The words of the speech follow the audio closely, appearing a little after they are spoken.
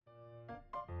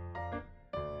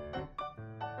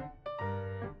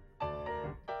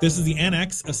This is the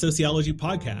Annex, a sociology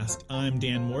podcast. I'm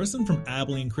Dan Morrison from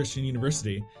Abilene Christian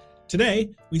University.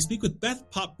 Today, we speak with Beth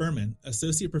Popp-Berman,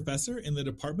 Associate Professor in the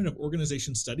Department of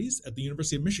Organization Studies at the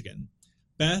University of Michigan.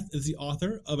 Beth is the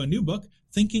author of a new book,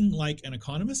 Thinking Like an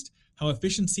Economist, How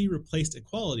Efficiency Replaced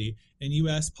Equality in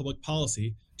U.S. Public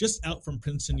Policy, just out from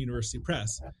Princeton University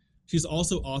Press. She's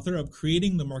also author of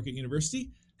Creating the Market University,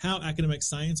 How Academic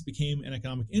Science Became an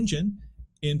Economic Engine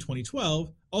in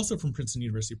 2012, also from Princeton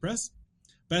University Press.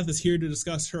 Beth is here to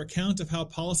discuss her account of how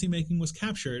policymaking was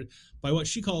captured by what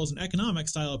she calls an economic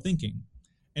style of thinking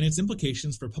and its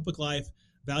implications for public life,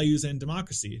 values, and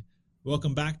democracy.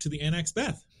 Welcome back to the Annex,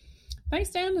 Beth.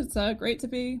 Thanks, Dan. It's great to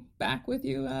be back with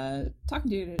you,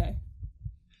 talking to you today.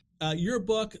 Your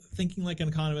book, Thinking Like an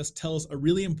Economist, tells a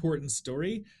really important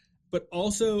story, but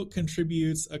also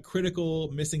contributes a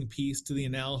critical missing piece to the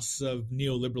analysis of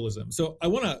neoliberalism. So I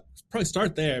want to probably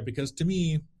start there because to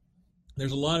me,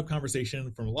 there's a lot of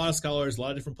conversation from a lot of scholars, a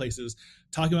lot of different places,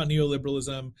 talking about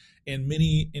neoliberalism in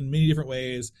many different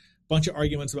ways, a bunch of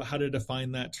arguments about how to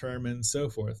define that term and so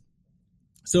forth.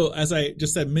 So as I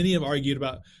just said, many have argued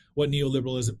about what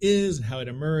neoliberalism is and how it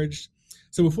emerged.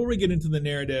 So before we get into the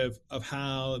narrative of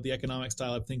how the economic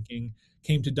style of thinking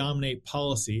came to dominate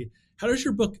policy, how does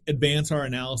your book advance our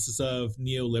analysis of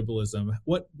neoliberalism?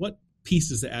 What piece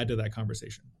does it add to that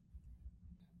conversation?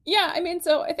 Yeah,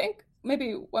 so I think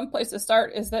maybe one place to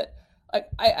start is that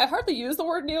I hardly use the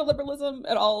word neoliberalism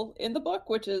at all in the book,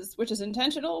 which is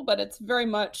intentional, but it's very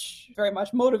much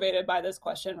motivated by this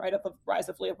question, right, of the rise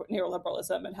of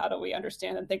neoliberalism and how do we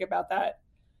understand and think about that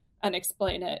and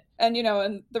explain it. And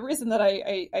and the reason that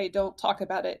I don't talk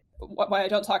about it, why I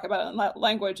don't talk about it in that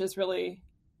language is really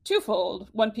twofold.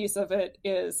 One piece of it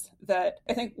is that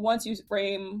I think once you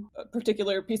frame a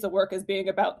particular piece of work as being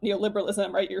about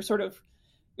neoliberalism, right, you're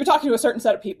talking to a certain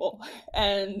set of people,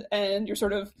 and you're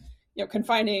sort of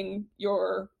confining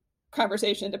your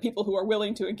conversation to people who are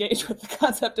willing to engage with the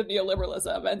concept of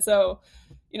neoliberalism. And so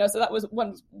so that was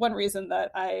one reason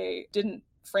that I didn't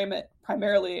frame it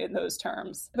primarily in those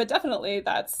terms. But definitely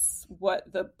that's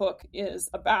what the book is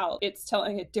about. It's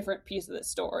telling a different piece of the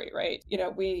story, right?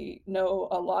 We know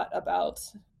a lot about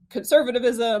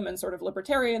conservatism and sort of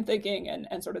libertarian thinking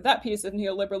and sort of that piece of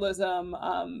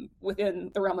neoliberalism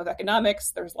within the realm of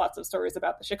economics. There's lots of stories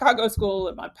about the Chicago School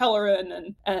and Mont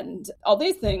Pelerin and all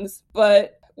these things,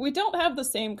 but we don't have the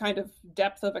same kind of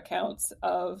depth of accounts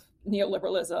of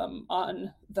neoliberalism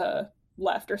on the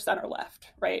left or center left,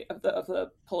 right, of the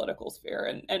political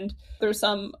sphere. And there's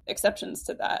some exceptions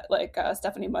to that, like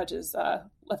Stephanie Mudge's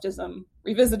Leftism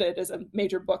Revisited is a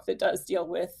major book that does deal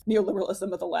with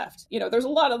neoliberalism of the left. There's a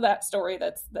lot of that story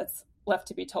that's left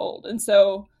to be told. And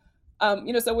so,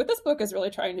 so what this book is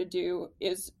really trying to do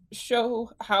is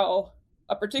show how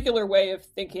a particular way of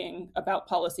thinking about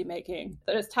policymaking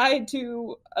that is tied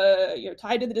to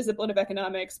the discipline of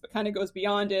economics, but kind of goes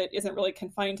beyond it, isn't really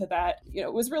confined to that.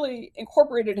 Was really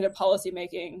incorporated into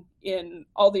policymaking in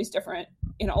all these different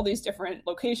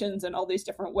locations and all these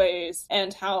different ways,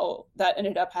 and how that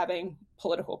ended up having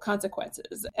political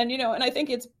consequences. And and I think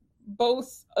it's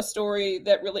both a story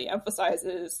that really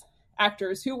emphasizes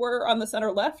actors who were on the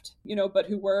center left, but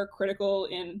who were critical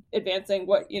in advancing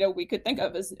what, we could think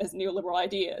of as neoliberal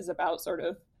ideas about sort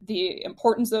of the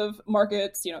importance of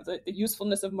markets, the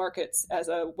usefulness of markets as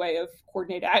a way of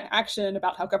coordinated action,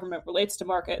 about how government relates to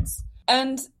markets.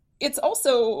 And it's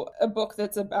also a book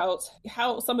that's about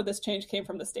how some of this change came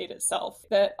from the state itself,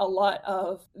 that a lot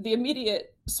of the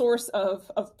immediate source of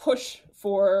push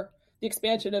for the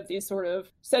expansion of these sort of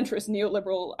centrist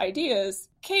neoliberal ideas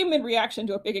came in reaction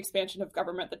to a big expansion of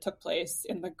government that took place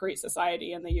in the Great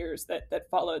Society in the years that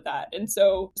followed that. And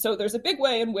so there's a big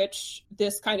way in which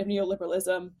this kind of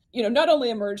neoliberalism, not only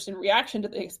emerged in reaction to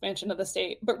the expansion of the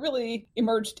state, but really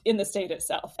emerged in the state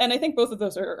itself. And I think both of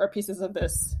those are pieces of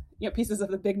this, pieces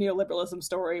of the big neoliberalism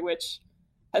story, which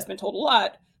has been told a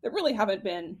lot, that really haven't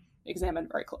been examined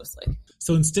very closely.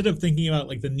 So instead of thinking about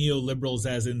like the neoliberals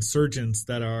as insurgents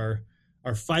that are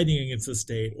fighting against the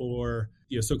state or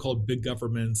so-called big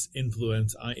government's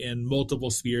influence in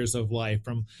multiple spheres of life,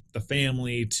 from the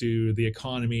family to the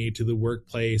economy to the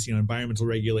workplace, environmental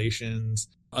regulations,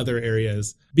 other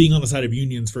areas, being on the side of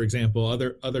unions, for example,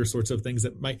 other sorts of things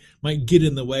that might get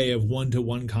in the way of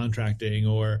one-to-one contracting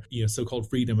or so-called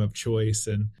freedom of choice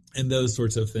and those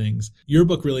sorts of things. Your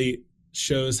book really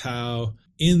shows how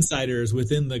insiders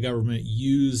within the government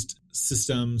used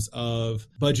systems of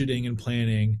budgeting and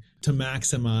planning to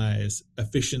maximize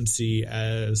efficiency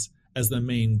as the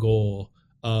main goal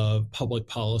of public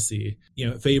policy,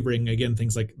 favoring, again,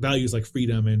 things like values like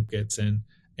freedom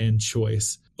and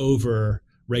choice over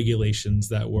regulations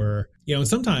that were,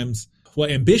 sometimes well,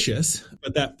 ambitious,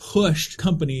 but that pushed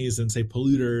companies and say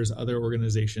polluters, other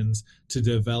organizations to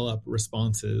develop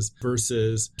responses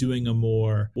versus doing a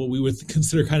more, what we would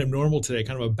consider kind of normal today,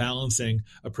 kind of a balancing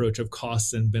approach of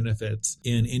costs and benefits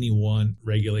in any one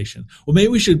regulation. Well, maybe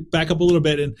we should back up a little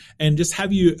bit and just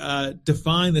have you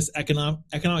define this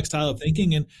economic style of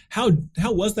thinking, and how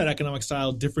was that economic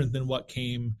style different than what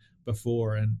came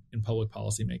before in public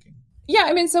policy making? Yeah,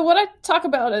 I mean, so what I talk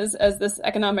about as this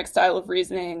economic style of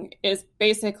reasoning is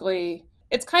basically,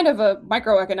 it's kind of a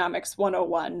microeconomics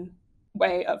 101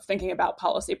 way of thinking about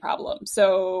policy problems.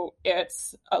 So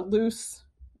it's a loose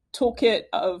toolkit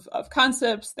of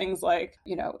concepts, things like,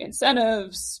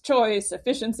 incentives, choice,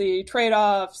 efficiency,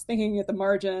 trade-offs, thinking at the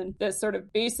margin, this sort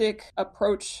of basic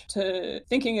approach to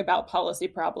thinking about policy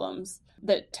problems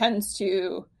that tends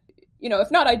to,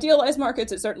 if not idealize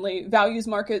markets, it certainly values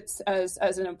markets as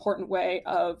an important way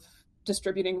of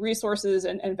distributing resources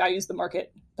and values the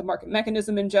market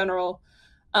mechanism in general.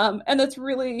 And that's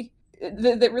really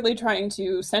trying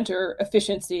to center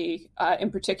efficiency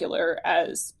in particular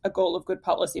as a goal of good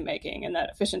policy making, and that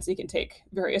efficiency can take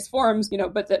various forms,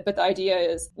 but the idea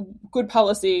is good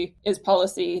policy is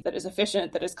policy that is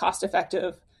efficient, that is cost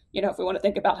effective. If we want to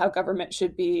think about how government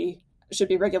should be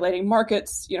regulating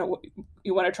markets,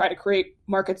 you want to try to create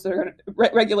markets that are going to,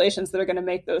 regulations that are going to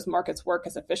make those markets work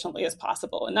as efficiently as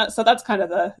possible. And that's kind of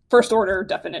the first order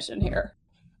definition here.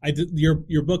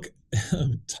 Your book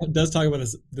does talk about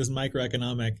this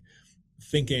microeconomic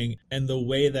thinking and the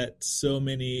way that so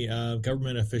many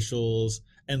government officials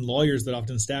and lawyers that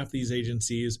often staff these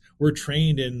agencies were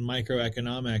trained in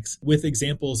microeconomics, with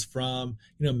examples from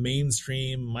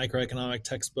mainstream microeconomic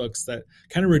textbooks that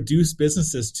kind of reduce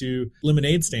businesses to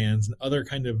lemonade stands and other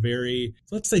kind of very,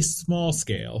 let's say, small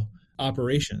scale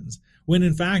operations. When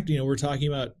in fact, we're talking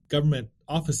about government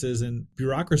offices and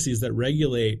bureaucracies that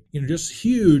regulate, just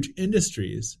huge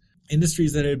industries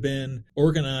that had been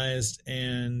organized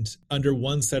and under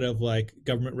one set of like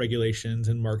government regulations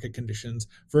and market conditions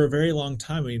for a very long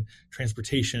time. I mean,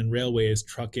 transportation, railways,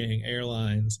 trucking,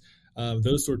 airlines,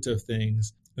 those sorts of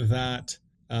things that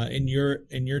in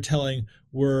your telling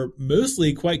were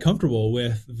mostly quite comfortable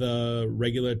with the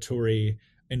regulatory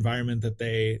environment that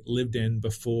they lived in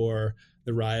before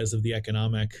the rise of the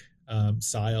economic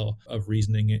style of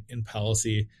reasoning in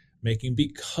policy making,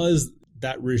 because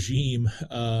that regime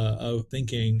of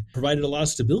thinking provided a lot of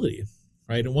stability,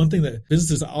 right? And one thing that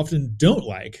businesses often don't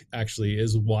like actually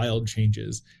is wild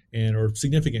changes or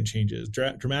significant changes,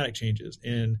 dramatic changes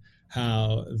in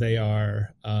how they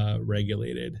are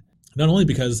regulated. Not only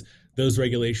because those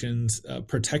regulations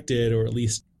protected or at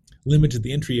least limited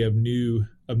the entry of new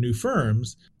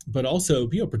firms, but also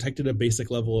protected a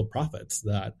basic level of profits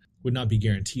that would not be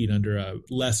guaranteed under a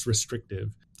less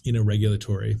restrictive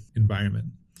regulatory environment.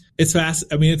 It's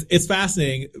it's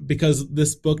fascinating because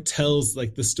this book tells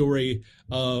like the story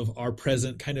of our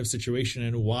present kind of situation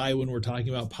and why, when we're talking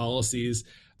about policies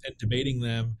and debating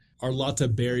them, are lots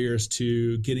of barriers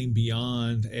to getting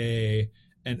beyond an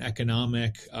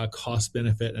economic cost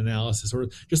benefit analysis, or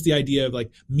just the idea of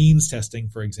like means testing,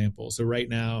 for example. So right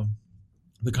now,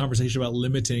 the conversation about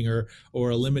limiting or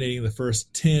eliminating the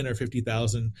first $10,000 or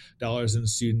 $50,000 in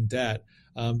student debt,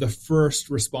 the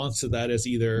first response to that is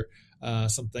either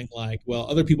something like, well,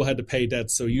 other people had to pay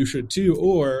debts, so you should too.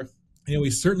 Or,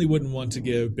 we certainly wouldn't want to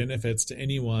give benefits to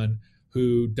anyone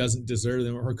who doesn't deserve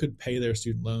them or could pay their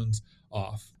student loans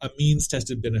off. A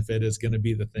means-tested benefit is going to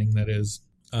be the thing that is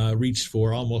reached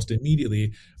for almost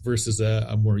immediately versus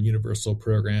a more universal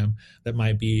program that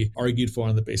might be argued for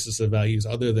on the basis of values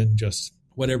other than just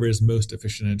whatever is most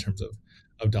efficient in terms of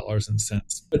dollars and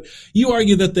cents. But you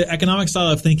argue that the economic style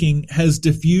of thinking has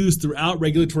diffused throughout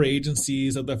regulatory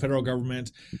agencies of the federal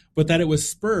government, but that it was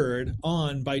spurred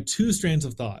on by two strands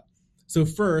of thought. So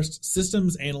first,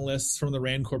 systems analysts from the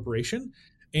Rand Corporation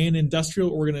and industrial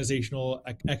organizational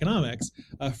economics,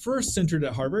 first centered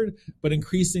at Harvard, but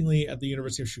increasingly at the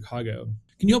University of Chicago.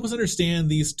 Can you help us understand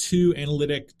these two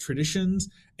analytic traditions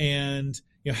and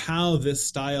how this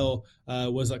style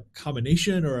was a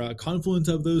combination or a confluence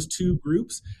of those two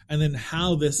groups, and then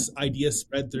how this idea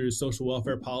spread through social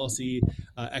welfare policy,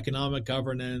 economic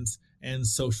governance, and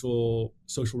social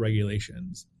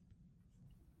regulations?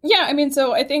 Yeah,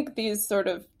 so I think these sort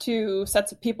of two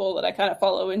sets of people that I kind of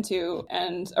follow into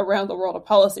and around the world of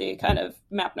policy kind of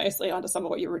map nicely onto some of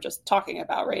what you were just talking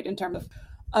about, right, in terms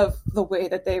of the way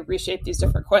that they reshape these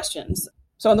different questions.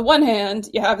 So on the one hand,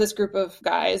 you have this group of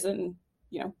guys and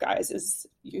guys is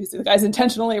used the guys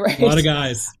intentionally, right? A lot of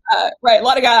guys. Right, a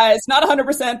lot of guys, not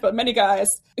 100%, but many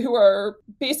guys who are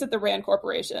based at the Rand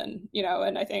Corporation,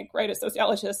 and I think, right, as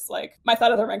sociologists, like, my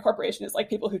thought of the Rand Corporation is like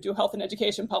people who do health and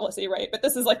education policy, right? But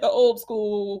this is like the old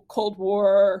school Cold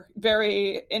War,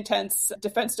 very intense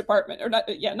Defense Department, or not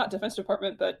Defense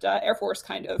Department, but Air Force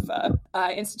kind of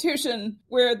institution,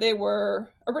 where they were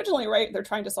originally, right, they're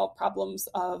trying to solve problems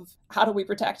of how do we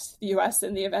protect the US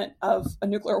in the event of a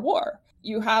nuclear war.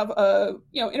 You have a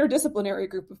interdisciplinary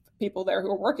group of people there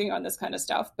who are working on this kind of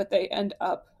stuff, but they end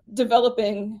up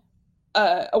developing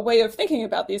a way of thinking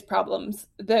about these problems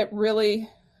that really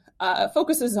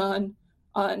focuses on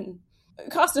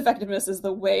cost effectiveness as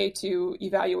the way to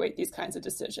evaluate these kinds of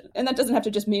decisions. And that doesn't have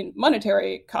to just mean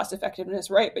monetary cost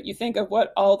effectiveness, right? But you think of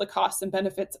what all the costs and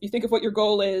benefits, you think of what your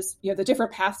goal is, the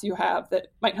different paths you have that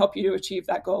might help you to achieve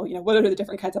that goal. What are the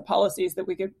different kinds of policies that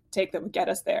we could take that would get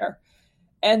us there?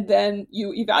 And then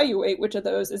you evaluate which of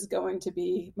those is going to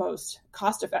be most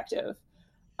cost effective.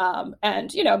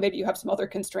 And, maybe you have some other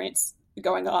constraints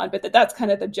going on, but that's kind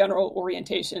of the general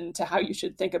orientation to how you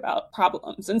should think about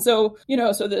problems. And so,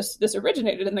 so this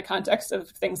originated in the context of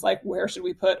things like, where should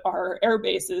we put our air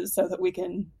bases so that we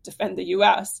can defend the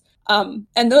US? And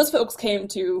those folks came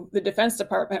to the Defense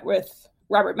Department with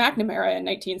Robert McNamara in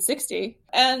 1960.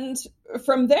 And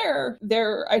from there,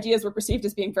 their ideas were perceived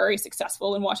as being very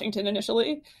successful in Washington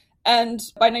initially. And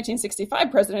by 1965,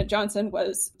 President Johnson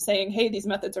was saying, hey, these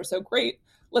methods are so great.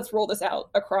 Let's roll this out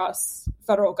across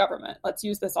federal government. Let's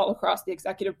use this all across the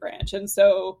executive branch. And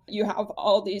so you have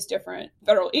all these different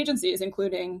federal agencies,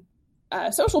 including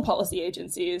social policy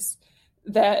agencies,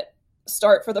 that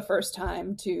start for the first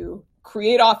time to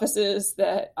create offices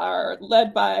that are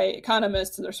led by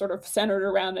economists, and they're sort of centered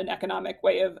around an economic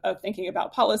way of thinking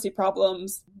about policy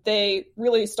problems. They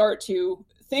really start to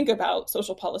think about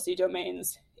social policy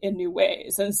domains in new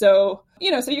ways. And so,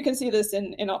 so you can see this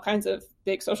in all kinds of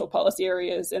big social policy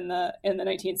areas in the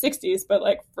 1960s. But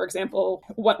like, for example,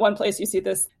 one place you see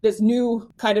this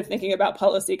new kind of thinking about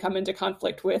policy come into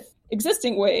conflict with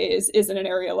existing ways is in an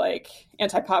area like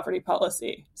anti-poverty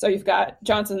policy. So you've got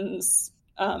Johnson's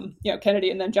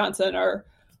Kennedy and then Johnson are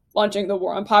launching the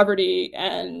war on poverty.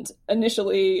 And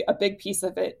initially, a big piece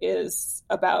of it is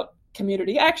about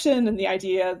community action and the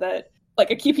idea that,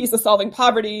 like, a key piece of solving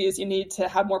poverty is you need to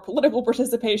have more political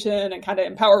participation and kind of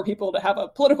empower people to have a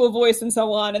political voice and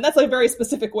so on. And that's a very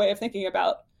specific way of thinking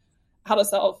about how to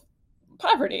solve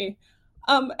poverty.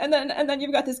 And then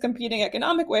you've got this competing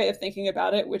economic way of thinking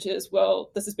about it, which is,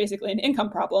 well, this is basically an income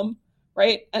problem,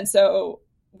 right? And so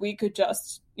we could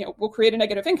just, we'll create a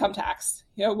negative income tax.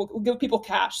 We'll give people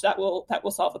cash that will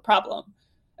solve the problem.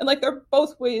 And like, they're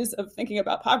both ways of thinking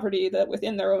about poverty that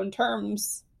within their own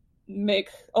terms make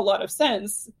a lot of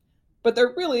sense, but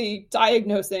they're really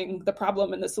diagnosing the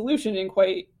problem and the solution in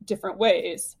quite different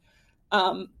ways.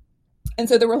 And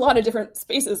so there were a lot of different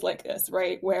spaces like this,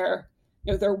 right, where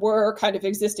there were kind of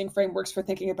existing frameworks for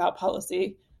thinking about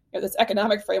policy. This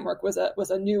economic framework was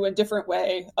a new and different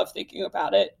way of thinking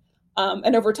about it.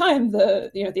 And over time,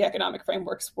 the economic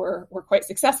frameworks were quite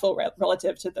successful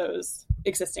relative to those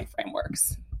existing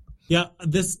frameworks. Yeah,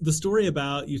 the story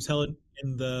about, you tell it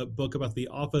in the book about the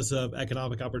Office of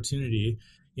Economic Opportunity,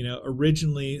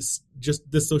 originally just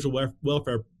this social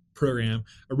welfare program,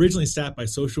 originally staffed by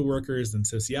social workers and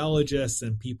sociologists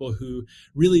and people who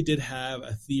really did have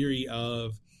a theory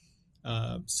of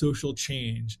social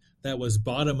change that was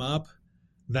bottom up,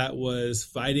 that was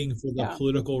fighting for the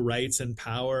political rights and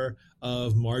power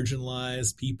of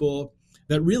marginalized people.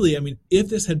 That really, if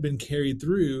this had been carried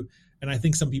through, and I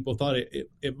think some people thought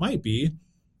it might be,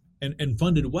 and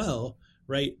funded well,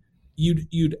 right,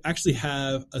 you'd actually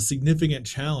have a significant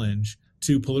challenge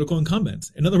to political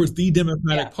incumbents. In other words, the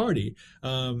Democratic Party,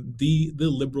 the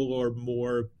liberal or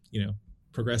more,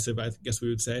 progressive, I guess we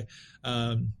would say,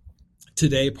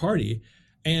 today party.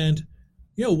 And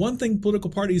one thing political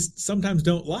parties sometimes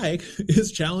don't like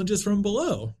is challenges from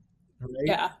below.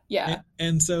 Right? Yeah.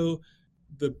 And so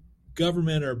the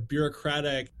government or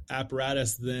bureaucratic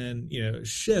apparatus then,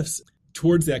 shifts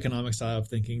towards the economic style of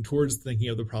thinking, towards thinking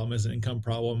of the problem as an income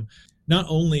problem, not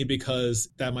only because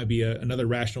that might be another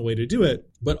rational way to do it,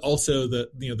 but also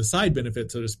the side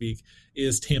benefit, so to speak,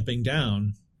 is tamping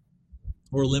down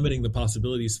or limiting the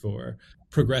possibilities for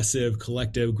progressive,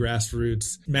 collective,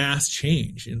 grassroots mass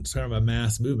change in sort of a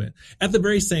mass movement at the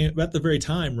very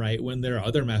time, right, when there are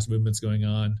other mass movements going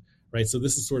on, right? So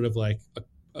this is sort of like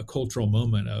a cultural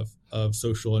moment of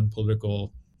social and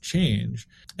political change.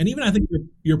 And even I think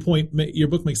your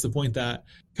book makes the point that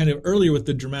kind of earlier with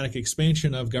the dramatic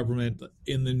expansion of government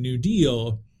in the New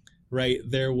Deal, right,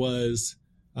 there was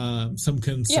some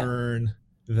concern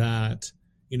that,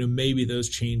 maybe those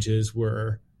changes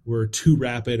were too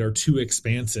rapid or too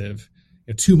expansive,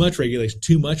 too much regulation,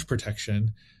 too much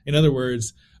protection. In other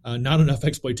words, not enough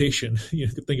exploitation. You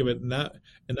could think of it in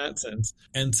that sense.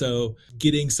 And so,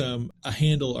 getting a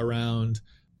handle around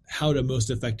how to most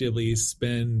effectively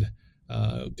spend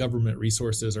government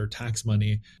resources or tax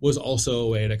money was also a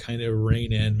way to kind of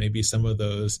rein in maybe some of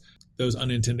those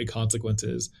unintended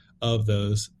consequences of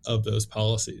those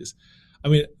policies. I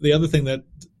mean, the other thing that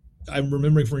I'm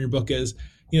remembering from your book is,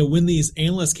 when these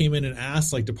analysts came in and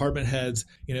asked like department heads,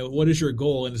 what is your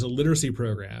goal? And it's a literacy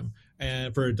program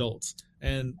and for adults.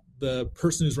 And the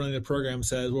person who's running the program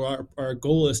says, well, our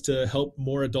goal is to help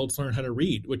more adults learn how to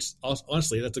read, which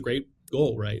honestly, that's a great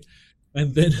goal, right?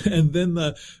 And then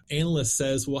the analyst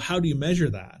says, well, how do you measure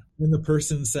that? And the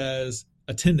person says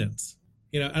attendance.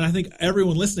 And I think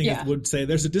everyone listening would say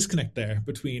there's a disconnect there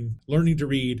between learning to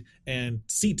read and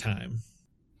seat time.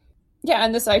 Yeah,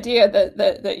 and this idea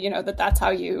that that's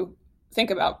how you think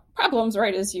about problems,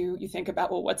 right? Is you think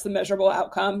about, well, what's the measurable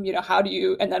outcome? How do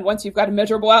you, and then once you've got a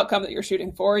measurable outcome that you're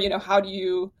shooting for, how do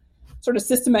you sort of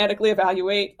systematically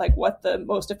evaluate like what the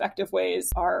most effective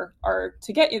ways are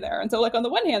to get you there? And so, like, on the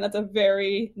one hand, that's a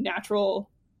very natural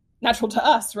to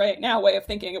us right now way of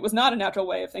thinking. It was not a natural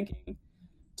way of thinking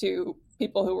to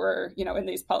people who were, in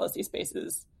these policy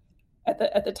spaces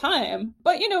at the time.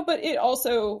 But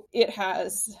it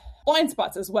has blind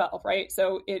spots as well, right?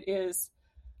 So it is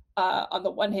on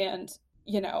the one hand,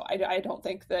 I don't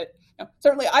think that,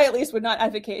 certainly I at least would not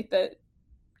advocate that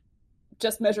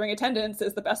just measuring attendance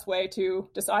is the best way to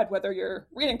decide whether your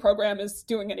reading program is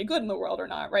doing any good in the world or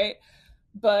not, right?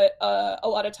 But a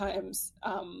lot of times,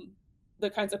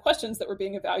 the kinds of questions that were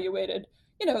being evaluated,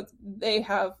 they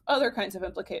have other kinds of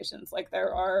implications, like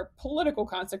there are political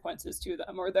consequences to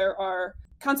them, or there are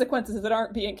consequences that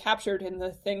aren't being captured in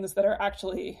the things that are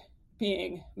actually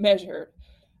being measured.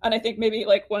 And I think maybe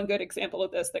like one good example of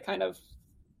this that kind of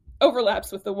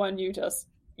overlaps with the one you just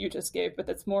gave, but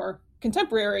that's more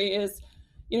contemporary is,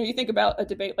 you think about a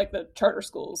debate like the charter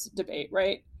schools debate,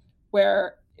 right?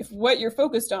 Where if what you're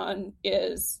focused on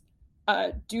is,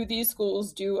 do these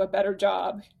schools do a better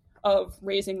job of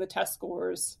raising the test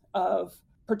scores of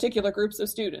particular groups of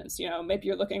students? Maybe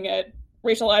you're looking at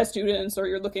racialized students, or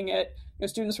you're looking at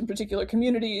students from particular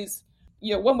communities.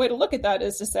 One way to look at that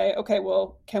is to say, okay,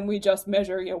 well, can we just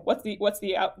measure, what's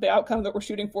the outcome that we're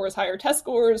shooting for is higher test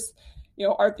scores?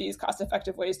 Are these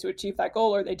cost-effective ways to achieve that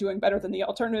goal? Are they doing better than the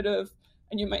alternative?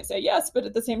 And you might say yes, but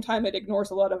at the same time, it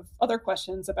ignores a lot of other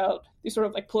questions about these sort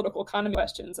of like political economy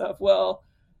questions of, well,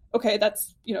 okay,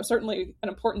 that's, certainly an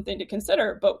important thing to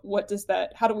consider, but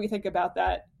how do we think about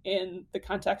that in the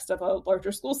context of a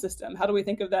larger school system? How do we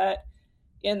think of that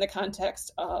in the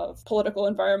context of political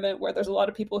environment where there's a lot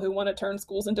of people who want to turn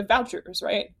schools into vouchers,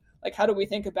 right? Like, how do we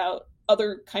think about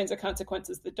other kinds of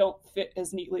consequences that don't fit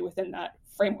as neatly within that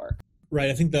framework? Right.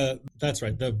 I think that's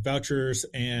right. The vouchers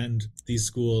and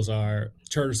these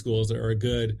charter schools are a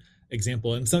good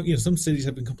example. And some cities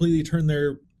have been completely turned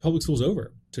their public schools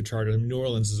over to charter. I mean, New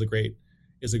Orleans is a great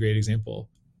example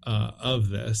of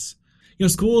this.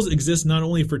 Schools exist not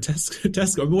only for test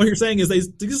scores, but what you're saying is they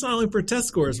exist not only for test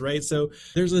scores, right? So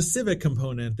there's a civic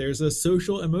component, there's a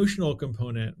social emotional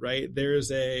component, right?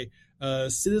 There's a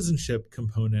citizenship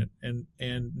component, and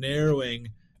narrowing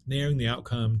the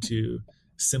outcome to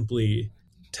simply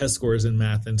test scores in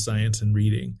math and science and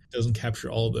reading doesn't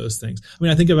capture all of those things. I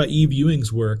mean, I think about Eve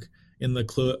Ewing's work in the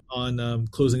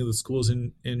closing of the schools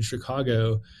in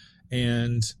Chicago,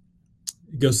 and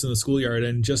Ghosts in the Schoolyard,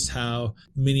 and just how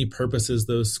many purposes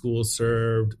those schools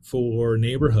served for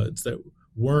neighborhoods that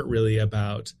weren't really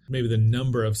about maybe the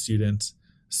number of students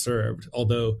served,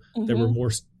 although there were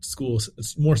more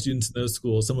students in those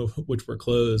schools, some of which were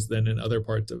closed, than in other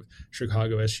parts of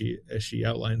Chicago, as she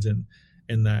outlines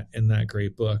in that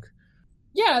great book.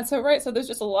 Yeah, so there's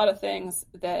just a lot of things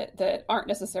that aren't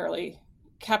necessarily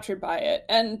captured by it,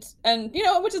 and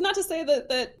which is not to say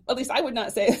that at least I would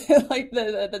not say like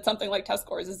that something like test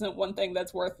scores isn't one thing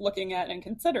that's worth looking at and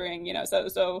considering.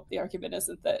 So the argument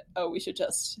isn't that, oh, we should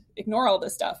just ignore all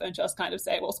this stuff and just kind of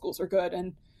say, well, schools are good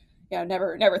and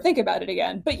never think about it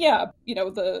again. But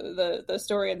the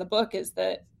story in the book is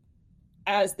that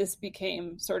as this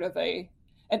became sort of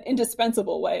an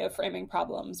indispensable way of framing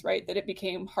problems, right, that it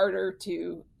became harder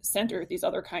to center these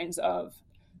other kinds of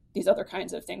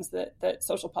things that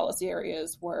social policy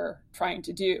areas were trying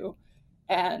to do,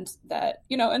 and that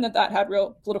that had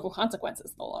real political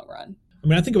consequences in the long run. I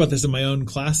mean, I think about this in my own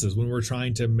classes when we're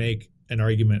trying to make an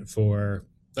argument for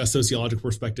a sociological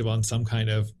perspective on some kind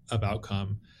of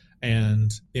outcome,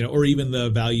 and or even the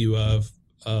value of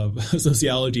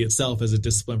sociology itself as a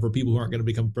discipline for people who aren't going to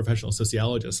become professional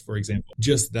sociologists, for example.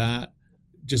 Just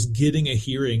getting a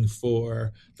hearing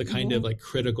for the kind of like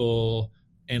critical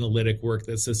analytic work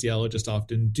that sociologists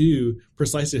often do,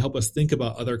 precisely to help us think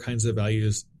about other kinds of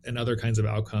values and other kinds of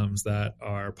outcomes that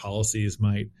our policies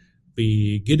might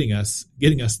be getting us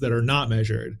that are not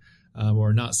measured,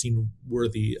 or not seen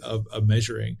worthy of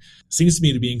measuring. Seems to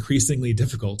me to be increasingly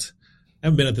difficult. I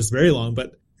haven't been at this very long,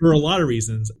 but for a lot of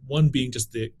reasons. One being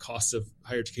just the cost of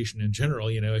higher education in general.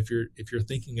 If you're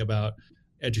thinking about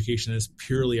education as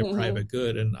purely a private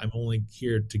good, and I'm only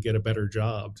here to get a better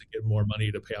job, to get more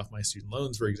money to pay off my student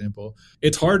loans, for example,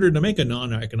 it's harder to make a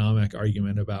non-economic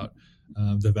argument about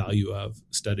the value of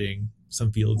studying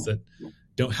some fields that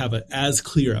don't have as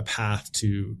clear a path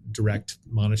to direct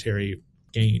monetary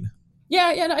gain.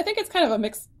 Yeah, no, I think it's kind of a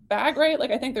mixed bag, right?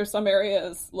 Like, I think there's some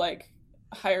areas like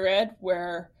higher ed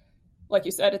where, like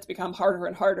you said, it's become harder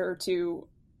and harder to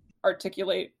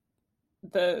articulate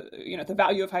the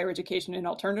value of higher education in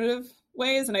alternative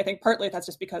ways. And I think partly that's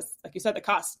just because, like you said, the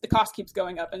cost keeps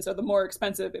going up. And so the more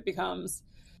expensive it becomes,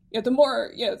 the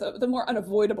more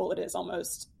unavoidable it is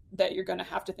almost that you're going to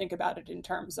have to think about it in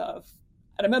terms of,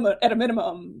 at a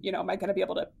minimum, am I going to be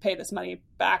able to pay this money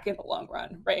back in the long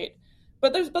run, right?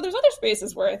 But there's other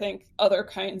spaces where I think other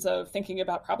kinds of thinking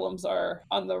about problems are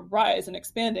on the rise and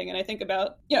expanding. And I think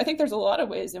there's a lot of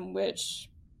ways in which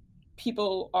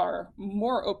people are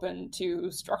more open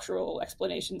to structural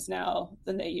explanations now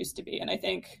than they used to be. And I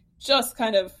think just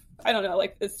kind of, I don't know,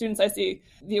 like the students I see,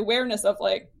 the awareness of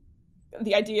like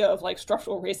the idea of like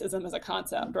structural racism as a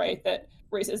concept, right? That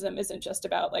racism isn't just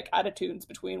about like attitudes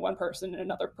between one person and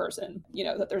another person,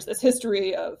 that there's this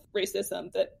history of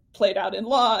racism that played out in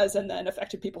laws and then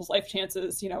affected people's life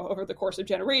chances, over the course of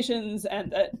generations.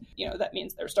 And that, that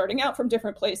means they're starting out from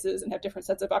different places and have different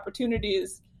sets of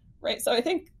opportunities, right? So I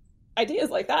think ideas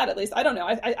like that, at least, I don't know,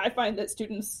 I find that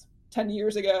students 10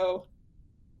 years ago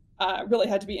really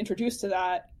had to be introduced to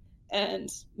that. And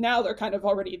now they're kind of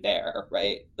already there,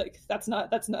 right? Like that's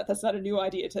not a new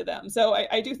idea to them. So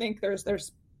I do think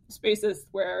there's spaces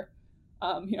where,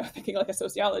 thinking like a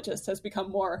sociologist has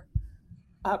become more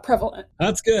prevalent.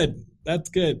 That's good.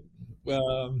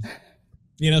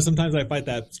 Sometimes I fight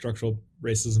that structural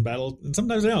racism battle, and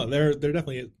sometimes I don't. There are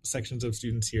definitely sections of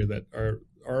students here that are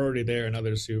already there, and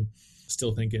others who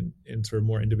still think in sort of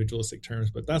more individualistic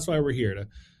terms. But that's why we're here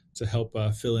to help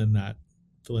fill in that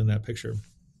picture.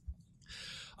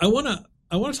 I want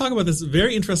to talk about this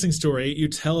very interesting story you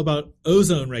tell about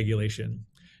ozone regulation.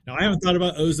 Now, I haven't thought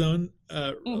about ozone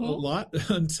a lot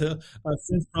until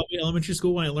since probably elementary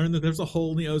school, when I learned that there's a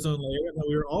hole in the ozone layer and that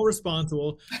we were all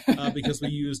responsible because we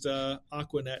used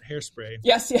Aquanet hairspray.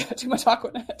 Yes, yeah, too much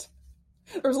Aquanet.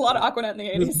 There was a lot of Aquanet in the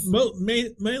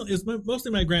 80s. It was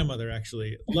mostly my grandmother,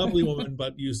 actually. Lovely woman,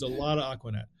 but used a lot of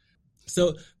Aquanet.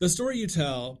 So the story you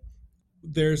tell,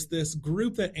 there's this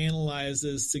group that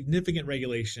analyzes significant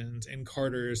regulations in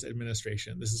Carter's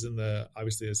administration. This is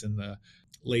obviously it's in the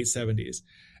late 70s.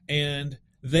 And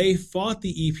they fought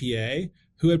the EPA,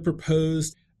 who had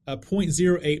proposed a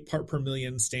 0.08 part per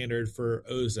million standard for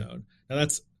ozone. Now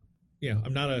that's,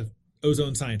 I'm not an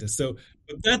ozone scientist, so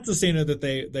but that's the standard that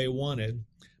they wanted.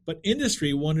 But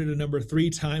industry wanted a number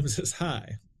 3 times as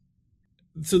high.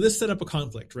 So this set up a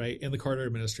conflict, right, in the Carter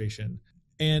administration.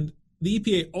 And the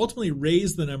EPA ultimately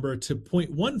raised the number to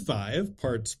 0.15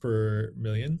 parts per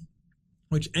million,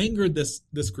 which angered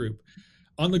this group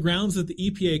on the grounds that the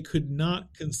EPA could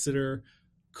not consider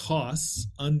costs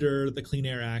under the Clean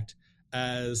Air Act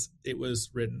as it was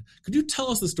written. Could you tell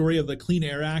us the story of the Clean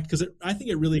Air Act? Because I think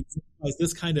it really exemplifies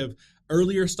this kind of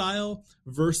earlier style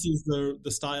versus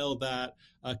the style that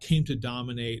came to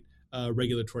dominate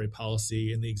regulatory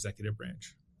policy in the executive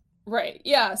branch. Right.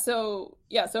 Yeah. So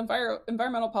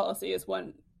environmental policy is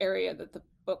one area that the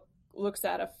book looks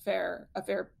at a fair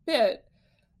bit.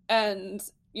 And,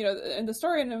 in the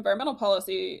story in environmental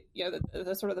policy,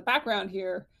 the sort of the background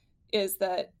here is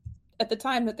that at the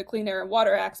time that the Clean Air and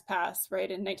Water Acts passed, right,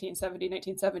 in 1970,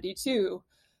 1972,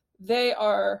 the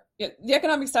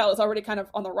economic style is already kind of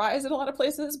on the rise in a lot of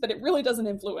places, but it really doesn't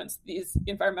influence this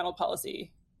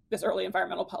early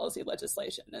environmental policy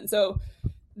legislation. And so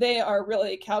they are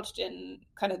really couched in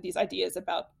kind of these ideas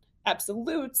about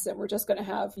absolutes, and we're just going to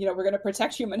have, we're going to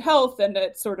protect human health, and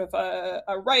it's sort of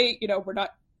a right, we're not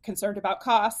concerned about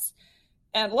costs.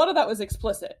 And a lot of that was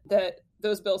explicit, that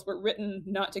those bills were written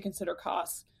not to consider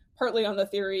costs, partly on the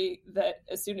theory that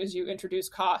as soon as you introduce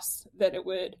costs, that it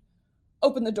would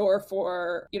open the door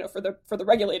for, for the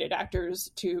regulated actors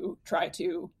to try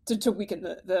to weaken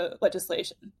the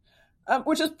legislation,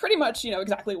 which is pretty much,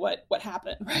 exactly what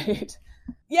happened, right?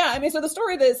 Yeah, I mean, so the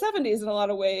story of the 70s in a lot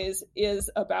of ways is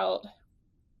about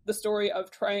the story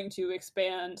of trying to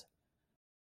expand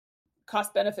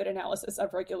cost benefit analysis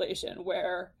of regulation,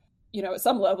 where, at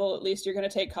some level, at least, you're going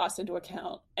to take costs into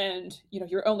account, and,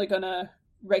 you're only going to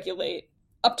regulate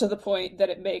up to the point that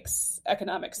it makes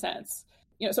economic sense.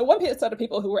 So one set of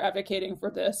people who were advocating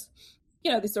for this,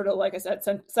 these sort of, like I said,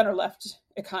 center left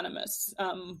economists.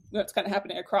 It's kind of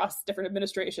happening across different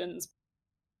administrations.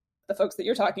 The folks that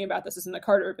you're talking about, this is in the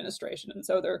Carter administration, and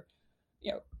so they're,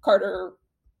 Carter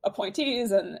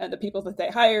appointees and the people that they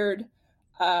hired,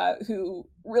 who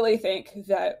really think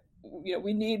that,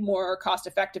 we need more cost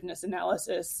effectiveness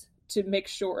analysis to make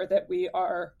sure that we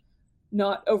are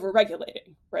not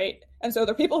over-regulating, right? And so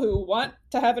there are people who want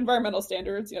to have environmental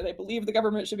standards. They believe the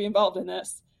government should be involved in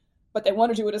this, but they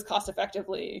want to do it as cost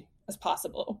effectively as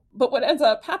possible. But what ends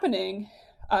up happening,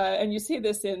 and you see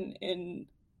this in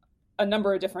a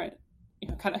number of different,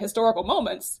 kind of historical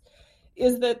moments,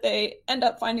 is that they end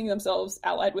up finding themselves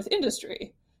allied with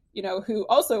industry, who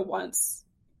also wants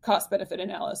cost benefit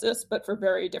analysis, but for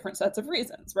very different sets of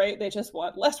reasons, right? They just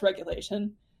want less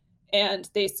regulation, and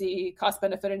they see cost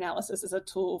benefit analysis as a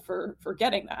tool for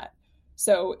getting that.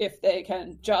 So if they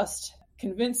can just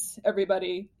convince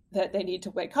everybody that they need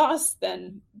to weigh costs,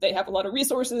 then they have a lot of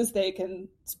resources. They can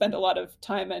spend a lot of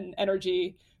time and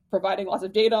energy providing lots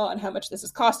of data on how much this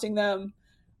is costing them.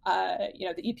 The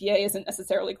EPA isn't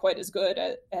necessarily quite as good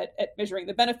at measuring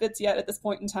the benefits yet at this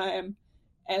point in time.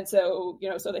 And so,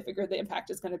 so they figure the impact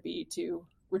is going to be to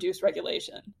reduce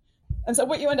regulation. And so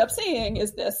what you end up seeing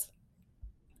is this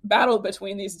battle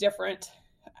between these different,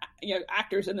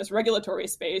 actors in this regulatory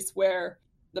space, where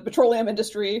the petroleum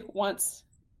industry wants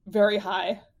very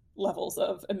high levels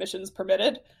of emissions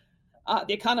permitted.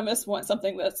 The economists want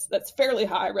something that's fairly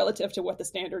high relative to what the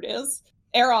standard is.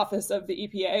 Air Office of the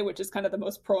EPA, which is kind of the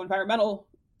most pro-environmental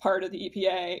part of the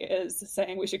EPA, is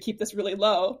saying we should keep this really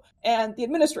low. And the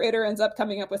administrator ends up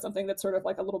coming up with something that's sort of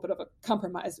like a little bit of a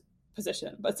compromise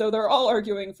position. But so they're all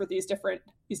arguing for these different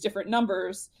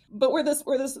numbers. But where this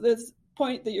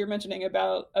point that you're mentioning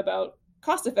about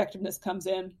cost effectiveness comes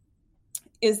in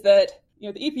is that, the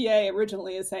EPA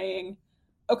originally is saying,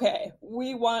 okay,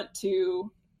 we want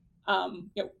to,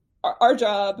 our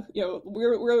job,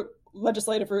 we're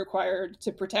legislatively required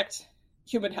to protect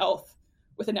human health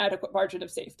with an adequate margin of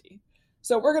safety.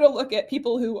 So we're going to look at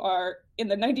people who are in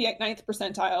the 99th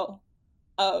percentile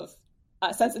of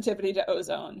sensitivity to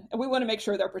ozone, and we want to make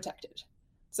sure they're protected.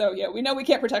 So we know we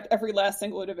can't protect every last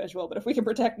single individual, but if we can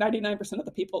protect 99% of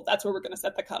the people, that's where we're going to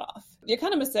set the cutoff. The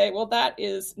economists say, well, that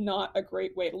is not a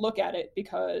great way to look at it,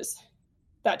 because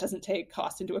that doesn't take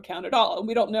cost into account at all. And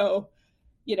we don't know,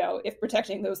 if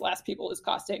protecting those last people is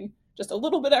costing just a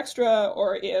little bit extra,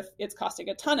 or if it's costing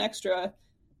a ton extra.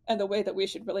 And the way that we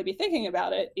should really be thinking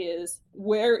about it is,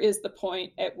 where is the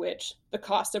point at which the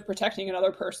cost of protecting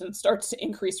another person starts to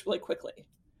increase really quickly,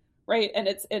 right? And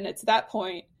it's that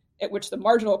point at which the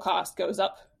marginal cost goes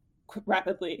up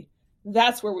rapidly.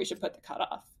 That's where we should put the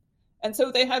cutoff. And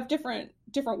so they have different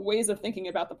ways of thinking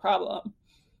about the problem.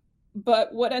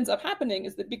 But what ends up happening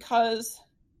is that, because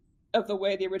of the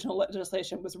way the original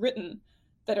legislation was written,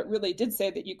 that it really did say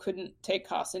that you couldn't take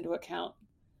costs into account.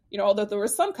 Although there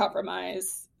was some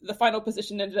compromise, the final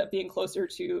position ended up being closer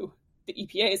to the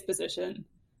EPA's position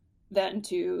than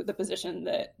to the position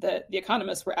that the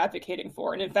economists were advocating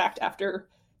for. And in fact, after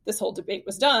this whole debate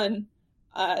was done,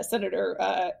 Senator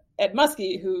Ed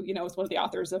Muskie, who was one of the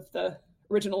authors of the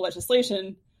original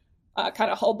legislation,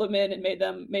 kind of hauled them in and made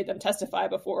them testify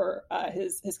before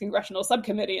his congressional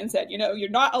subcommittee, and said, you're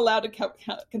not allowed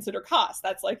to consider costs.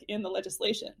 That's like in the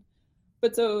legislation.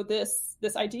 But so this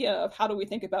idea of how do we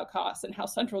think about costs and how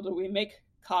central do we make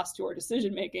cost to our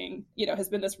decision making, has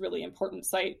been this really important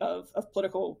site of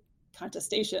political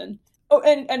contestation. Oh,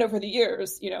 and over the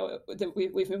years,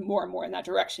 we've moved more and more in that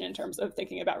direction in terms of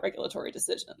thinking about regulatory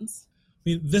decisions. I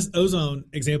mean, this ozone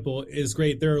example is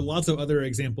great. There are lots of other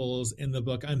examples in the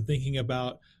book. I'm thinking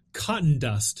about cotton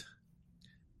dust,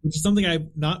 which is something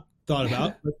I've not thought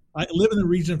about. But I live in the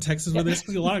region of Texas where there's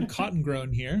a lot of cotton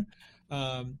grown here.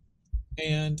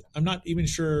 And I'm not even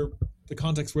sure the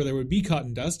context where there would be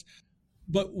cotton dust.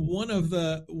 But one of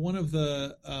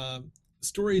the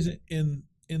stories in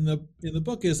the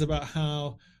book is about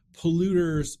how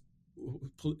polluters,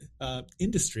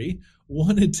 industry,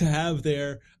 wanted to have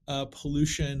their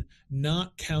pollution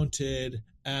not counted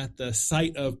at the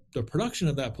site of the production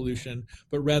of that pollution,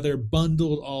 but rather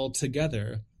bundled all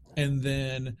together and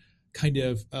then kind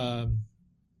of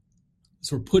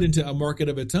sort of put into a market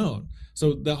of its own.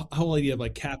 So the whole idea of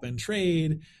like cap and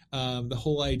trade, the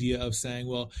whole idea of saying,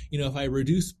 well, if I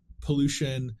reduce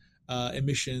pollution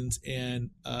emissions in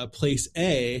place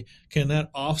A, can that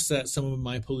offset some of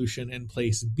my pollution in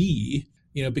place B?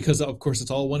 Because of course it's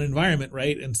all one environment,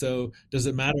 right? And so does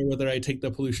it matter whether I take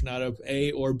the pollution out of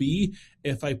A or B?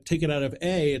 If I take it out of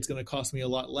A, it's going to cost me a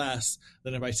lot less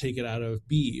than if I take it out of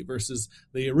B, versus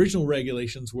the original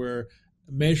regulations were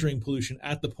measuring pollution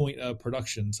at the point of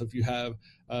production. So if you have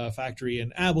a factory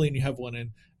in Abilene, you have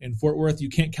one in Fort Worth, you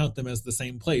can't count them as the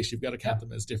same place. You've got to count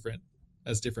them as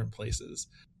different places.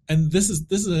 And this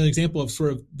is an example of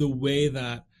sort of the way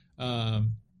that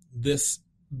this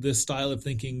style of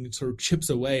thinking sort of chips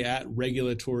away at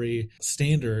regulatory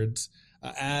standards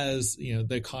as the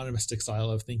economistic style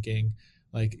of thinking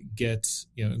gets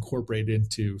incorporated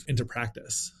into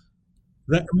practice.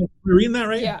 Am I reading that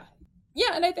right?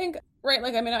 Yeah, and I think right.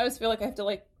 I always feel like I have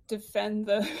to defend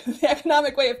the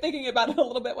economic way of thinking about it a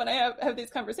little bit when I have these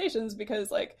conversations,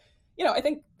 because I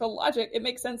think the logic, it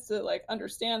makes sense to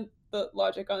understand the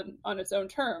logic on its own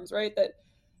terms, right? That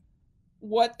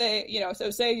what they,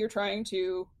 so say you're trying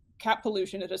to cap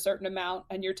pollution at a certain amount,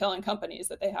 and you're telling companies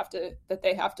that they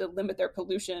have to limit their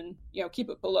pollution, keep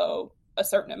it below a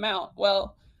certain amount.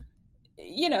 Well,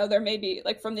 there may be,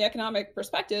 from the economic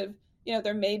perspective,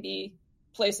 there may be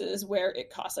places where it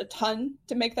costs a ton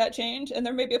to make that change, and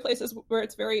there may be places where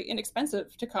it's very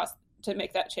inexpensive to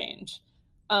make that change.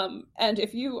 And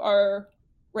if you are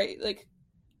right,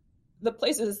 the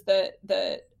places that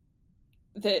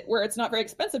where it's not very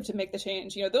expensive to make the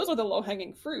change, those are the low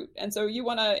hanging fruit. And so you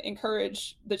want to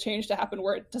encourage the change to happen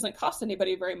where it doesn't cost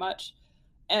anybody very much,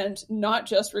 and not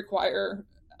just require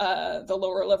the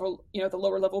lower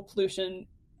level pollution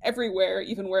everywhere,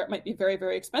 even where it might be very,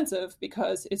 very expensive,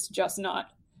 because it's just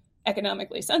not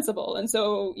economically sensible. And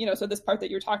so, so this part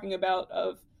that you're talking about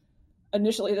of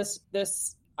initially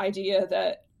this idea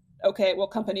that, okay, well,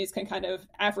 companies can kind of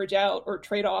average out or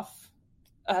trade off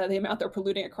the amount they're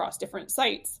polluting across different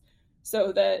sites,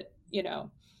 so that,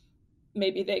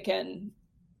 maybe they can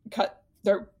cut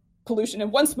their pollution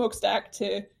in one smokestack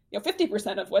to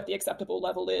 50% of what the acceptable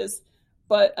level is.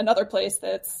 But another place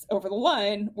that's over the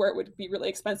line where it would be really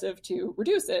expensive to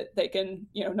reduce it, they can,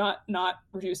 not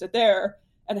reduce it there,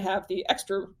 and have the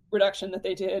extra reduction that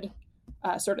they did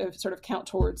sort of count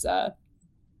towards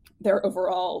their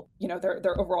overall,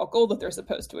 their overall goal that they're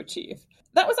supposed to achieve.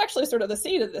 That was actually sort of the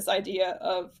seed of this idea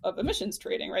of emissions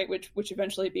trading, right? Which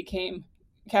eventually became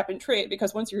cap and trade,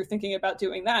 because once you're thinking about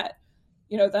doing that,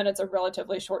 then it's a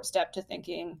relatively short step to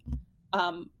thinking,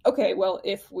 okay, well,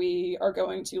 if we are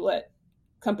going to let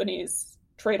companies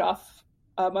trade off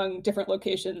among different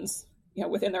locations,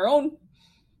 within their own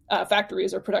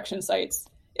factories or production sites,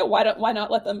 why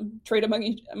not let them trade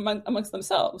amongst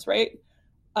themselves, right?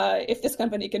 If this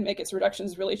company can make its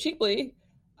reductions really cheaply,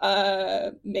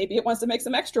 maybe it wants to make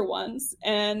some extra ones,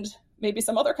 and maybe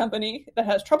some other company that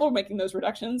has trouble making those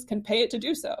reductions can pay it to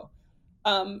do so.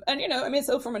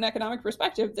 So from an economic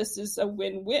perspective, this is a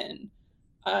win-win.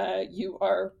 You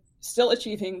are still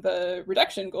achieving the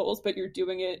reduction goals, but you're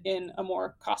doing it in a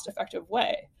more cost-effective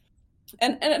way.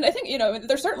 And I think,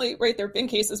 there's certainly, right, there have been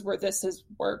cases where this has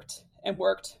worked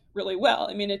really well.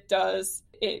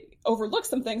 It overlooks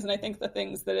some things, and I think the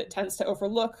things that it tends to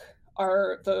overlook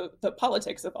are the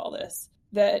politics of all this.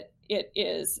 That it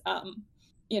is,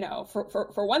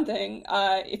 for one thing,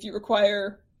 if you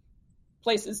require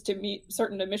places to meet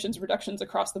certain emissions reductions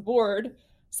across the board,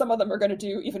 some of them are going to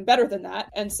do even better than that.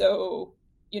 And so,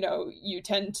 you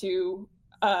tend to,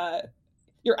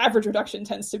 your average reduction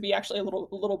tends to be actually a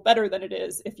little better than it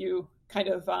is if you kind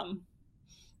of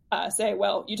say,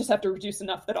 well, you just have to reduce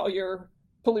enough that all your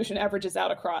pollution averages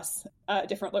out across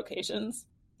different locations.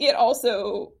 It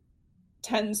also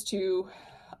tends to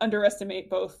underestimate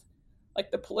both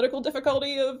the political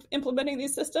difficulty of implementing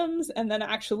these systems, and then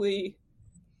actually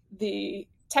the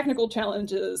technical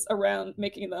challenges around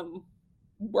making them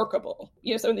workable.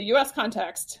 So in the US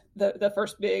context, the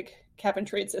first big cap and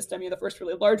trade system, the first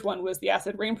really large one, was the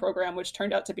acid rain program, which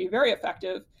turned out to be very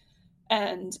effective,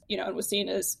 and and was seen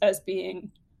as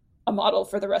being a model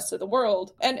for the rest of the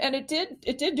world. And it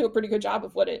did do a pretty good job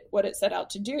of what it set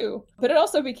out to do. But it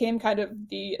also became kind of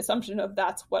the assumption of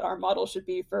that's what our model should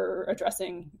be for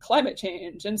addressing climate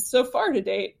change. And so far to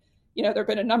date, there have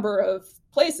been a number of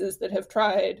places that have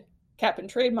tried cap and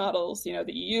trade models. The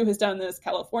EU has done this,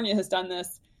 California has done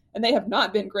this, and they have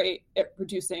not been great at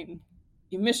reducing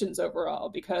emissions overall,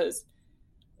 because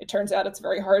it turns out it's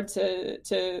very hard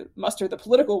to muster the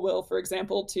political will, for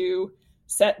example, to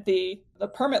set the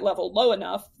permit level low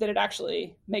enough that it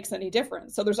actually makes any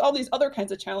difference. So there's all these other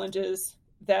kinds of challenges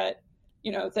that,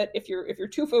 that if you're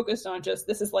too focused on just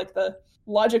this is the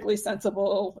logically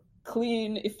sensible,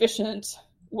 clean, efficient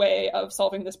way of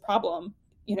solving this problem,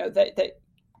 that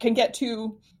can get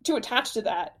too attached to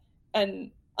that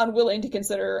and unwilling to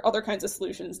consider other kinds of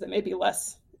solutions that may be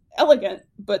less elegant,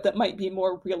 but that might be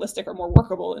more realistic or more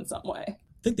workable in some way.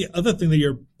 I think the other thing that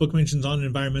your book mentions on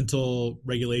environmental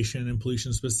regulation and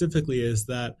pollution specifically is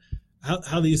that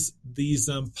how these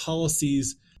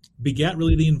policies begat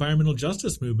really the environmental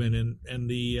justice movement and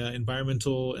the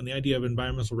environmental and the idea of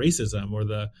environmental racism, or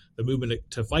the movement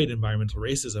to fight environmental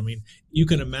racism. I mean, you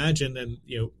can imagine, and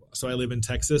so I live in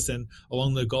Texas, and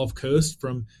along the Gulf Coast,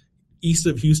 from east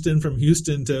of Houston, from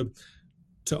Houston to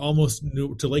almost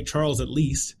to Lake Charles at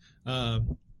least,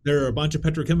 there are a bunch of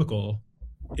petrochemical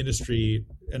industry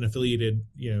and affiliated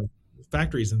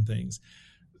factories and things.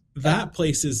 That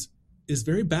place is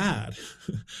very bad.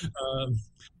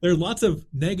 There are lots of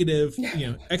negative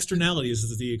externalities,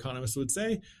 as the economists would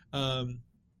say,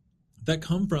 that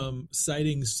come from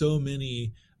citing so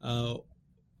many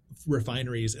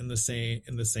refineries in the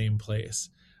same place.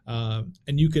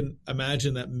 And you can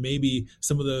imagine that maybe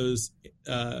some of those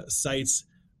sites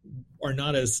are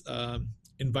not as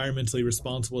environmentally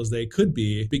responsible as they could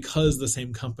be, because the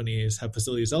same companies have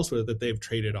facilities elsewhere that they've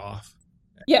traded off.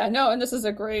 Yeah, no, and this is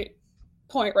a great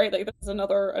point, right? Like, this is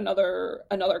another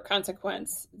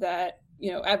consequence that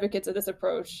advocates of this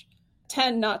approach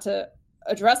tend not to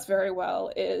address very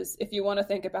well, is if you want to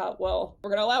think about, well,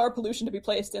 we're going to allow our pollution to be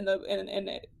placed in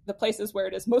the places where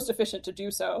it is most efficient to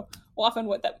do so. Well, often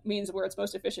what that means where it's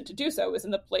most efficient to do so is in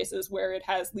the places where it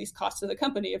has least cost to the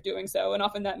company of doing so. And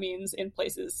often that means in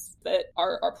places that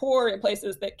are poor, in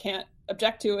places that can't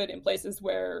object to it, in places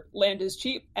where land is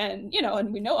cheap. And,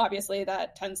 and we know obviously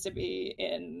that tends to be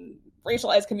in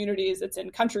racialized communities. It's in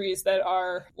countries that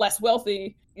are less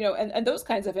wealthy, and those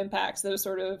kinds of impacts, those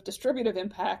sort of distributive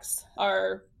impacts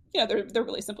are, they're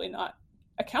really simply not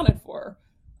accounted for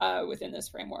within this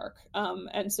framework.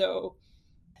 And so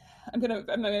I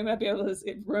might not be able to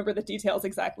remember the details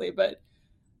exactly, but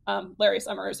Larry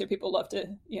Summers, who people love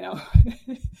to,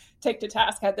 take to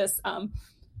task, had this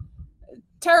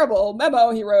terrible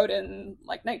memo he wrote in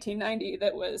like 1990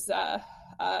 that was,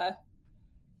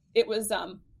 it was,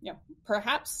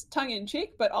 perhaps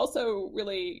tongue-in-cheek, but also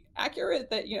really accurate,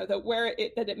 that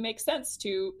that it makes sense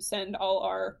to send all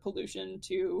our pollution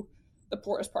to the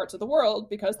poorest parts of the world,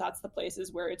 because that's the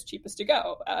places where it's cheapest to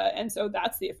go. And so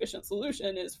that's the efficient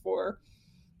solution, is for,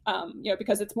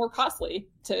 because it's more costly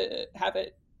to have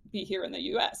it be here in the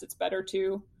US. It's better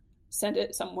to send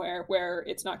it somewhere where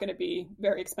it's not going to be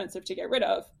very expensive to get rid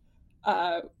of,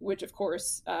 which of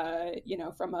course,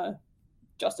 from a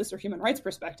justice or human rights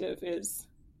perspective is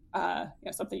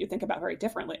something you think about very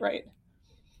differently, right?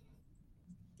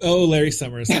 Oh, Larry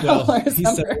Summers. Well, Larry he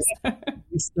Summers.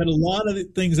 He said a lot of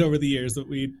things over the years that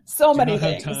we so many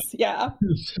things. Yeah,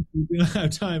 we don't have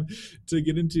time to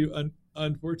get into.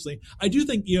 Unfortunately, I do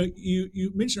think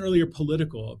you mentioned earlier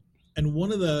political, and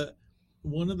one of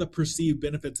the perceived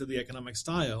benefits of the economic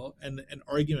style and an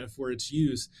argument for its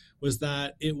use was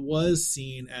that it was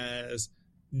seen as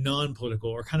non-political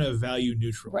or kind of value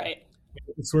neutral. Right.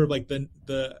 It's sort of like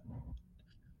the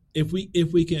if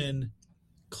we can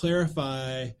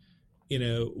clarify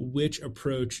which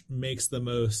approach makes the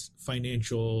most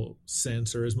financial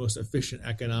sense or is most efficient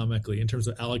economically in terms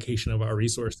of allocation of our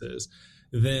resources,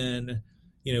 then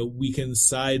we can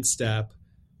sidestep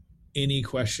any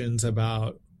questions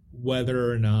about whether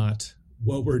or not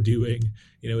what we're doing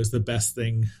is the best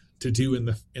thing to do in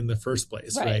the first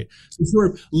place, right? So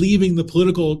sort of leaving the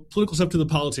political stuff to the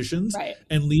politicians, right,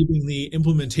 and leaving the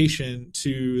implementation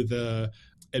to the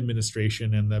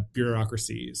administration and the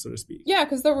bureaucracy, so to speak. Yeah,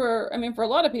 because for a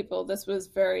lot of people, this was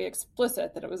very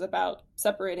explicit that it was about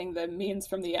separating the means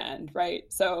from the end, right?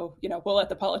 So, we'll let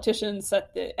the politicians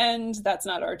set the end. That's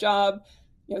not our job.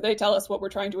 They tell us what we're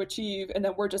trying to achieve, and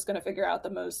then we're just going to figure out the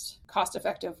most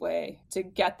cost-effective way to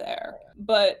get there.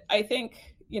 But I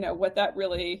think, what that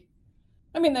really,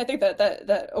 I think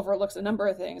that overlooks a number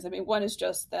of things. One is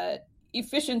just that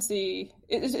efficiency,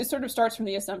 it sort of starts from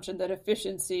the assumption that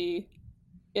efficiency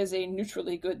is a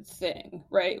neutrally good thing,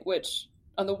 right? Which,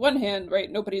 on the one hand, right,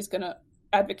 nobody's going to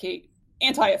advocate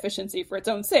anti-efficiency for its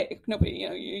own sake. Nobody,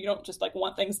 you don't just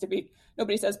want things to be,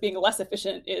 nobody says being less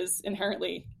efficient is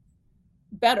inherently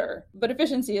better, but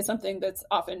efficiency is something that's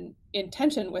often in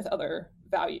tension with other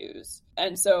values.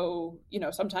 And so,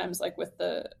 sometimes with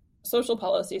the social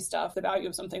policy stuff, the value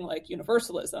of something like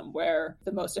universalism, where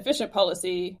the most efficient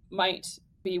policy might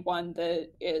be one that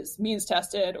is means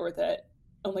tested or that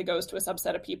only goes to a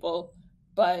subset of people,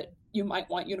 but you might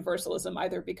want universalism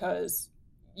either because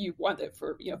you want it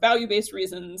for value-based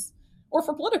reasons or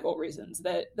for political reasons,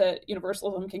 that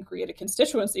universalism can create a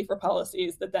constituency for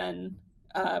policies that then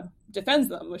defends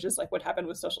them, which is like what happened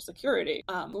with Social Security.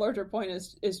 The larger point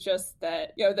is just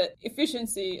that, you know, that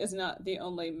efficiency is not the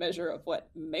only measure of what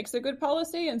makes a good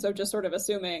policy. And so just sort of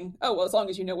assuming, oh, well, as long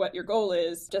as you know what your goal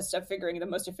is, just figuring the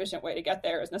most efficient way to get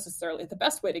there is necessarily the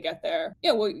best way to get there.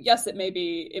 Yeah, well, yes, it may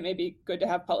be good to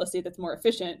have policy that's more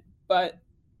efficient, but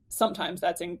sometimes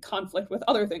that's in conflict with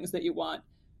other things that you want.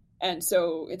 And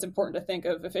so it's important to think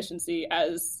of efficiency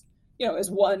as, you know,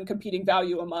 as one competing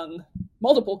value among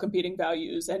multiple competing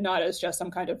values, and not as just some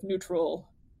kind of neutral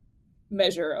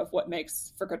measure of what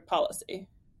makes for good policy. I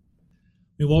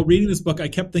mean, while reading this book, I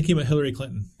kept thinking about Hillary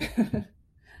Clinton.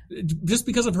 Just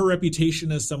because of her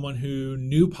reputation as someone who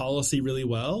knew policy really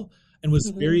well and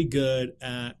was very good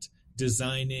at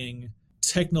designing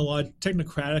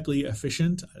technocratically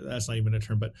efficient, that's not even a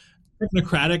term, but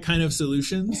technocratic kind of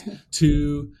solutions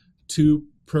to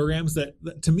programs that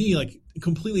to me like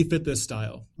completely fit this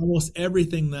style. Almost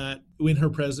everything that in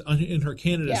her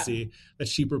candidacy that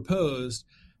she proposed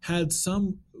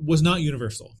was not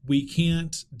universal. We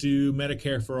can't do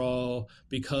Medicare for all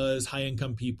because high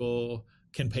income people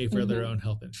can pay for their own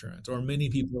health insurance, or many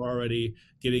people are already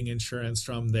getting insurance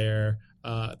from their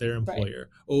employer,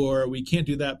 or we can't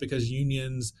do that because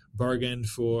unions bargained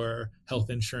for health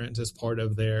insurance as part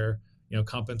of their, you know,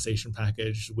 compensation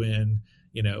package when,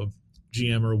 you know,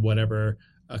 GM or whatever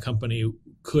a company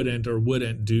couldn't or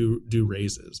wouldn't do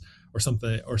raises or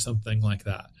something like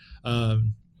that,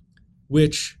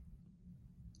 which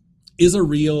is a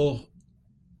real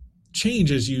change,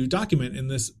 as you document in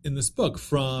this book,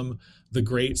 from the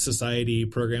Great Society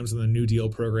programs and the New Deal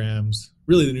programs,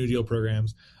 really the New Deal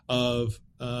programs of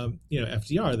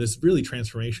FDR, this really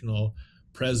transformational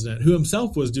president who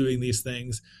himself was doing these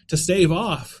things to stave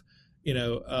off,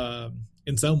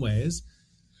 in some ways,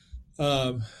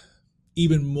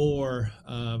 even more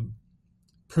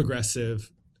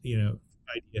progressive,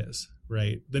 ideas.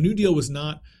 Right. The New Deal was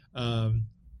not. The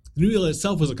New Deal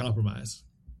itself was a compromise,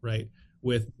 right,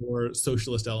 with more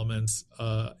socialist elements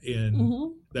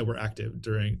that were active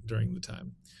during the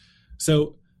time.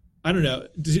 So I don't know.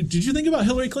 Did you think about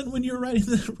Hillary Clinton when you were writing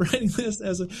this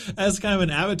as kind of an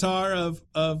avatar of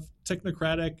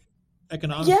technocratic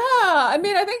economics? Yeah, I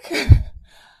mean, I think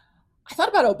I thought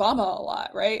about Obama a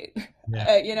lot, right? Yeah.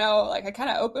 I kind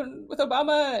of opened with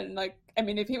Obama, and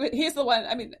if he's the one,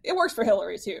 it works for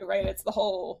Hillary too, right? It's the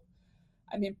whole,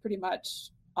 pretty much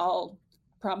all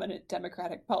prominent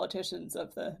Democratic politicians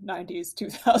of the 90s,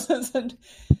 2000s, and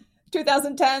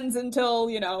 2010s until,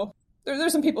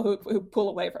 there's some people who pull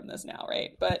away from this now,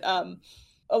 right? But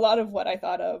a lot of what I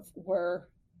thought of were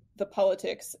the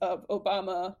politics of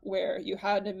Obama, where you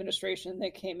had an administration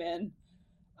that came in,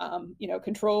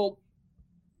 controlled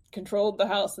the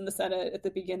House and the Senate at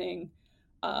the beginning,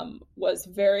 was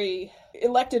very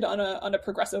elected on a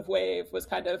progressive wave, was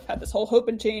kind of had this whole hope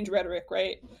and change rhetoric,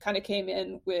 right? Kind of came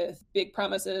in with big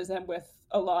promises and with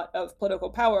a lot of political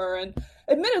power. And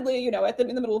admittedly, in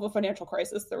the middle of a financial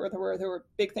crisis, there were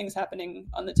big things happening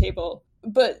on the table.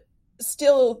 But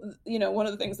still, one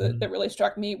of the things that really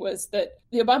struck me was that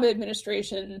the Obama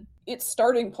administration, its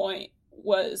starting point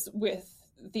was with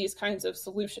these kinds of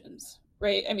solutions,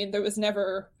 right? There was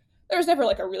never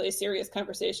like a really serious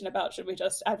conversation about, should we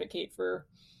just advocate for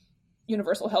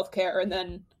universal health care and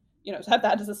then, have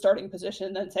that as a starting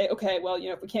position, then say, okay, well,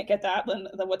 if we can't get that, then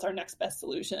what's our next best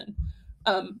solution?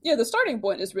 The starting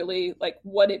point is really like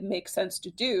what it makes sense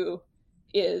to do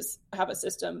is have a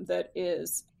system that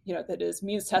is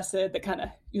means tested, that kind of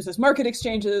uses market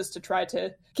exchanges to try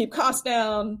to keep costs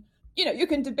down. You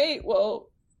can debate, well,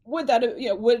 was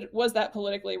that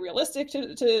politically realistic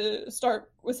to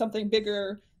start with something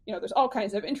bigger? There's all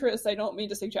kinds of interests. I don't mean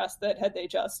to suggest that had they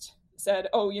just said,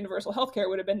 oh, universal healthcare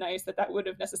would have been nice, that would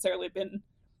have necessarily been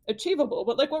achievable.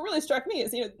 But what really struck me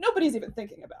is, nobody's even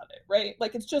thinking about it, right?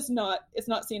 It's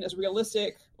not seen as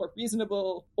realistic or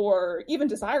reasonable or even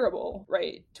desirable,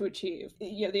 right, to achieve.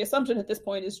 The assumption at this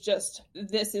point is just,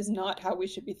 this is not how we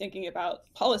should be thinking about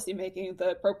policymaking.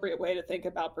 The appropriate way to think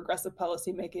about progressive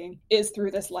policymaking is through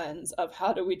this lens of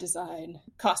how do we design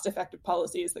cost-effective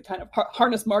policies that kind of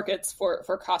harness markets for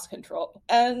cost control.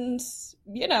 And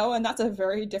that's a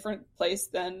very different place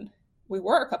than we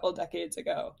were a couple of decades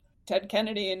ago. Ted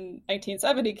Kennedy in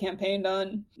 1970 campaigned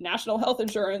on national health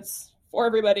insurance for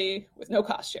everybody with no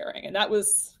cost sharing. And that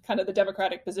was kind of the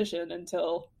Democratic position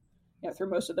until,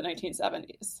 through most of the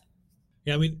 1970s.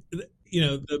 Yeah,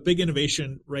 the big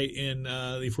innovation, right, in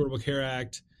the Affordable Care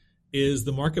Act is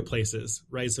the marketplaces,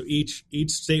 right? So each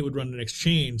state would run an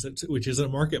exchange, which is a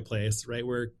marketplace, right,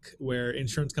 where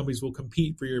insurance companies will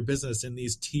compete for your business in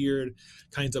these tiered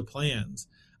kinds of plans.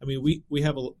 I mean, we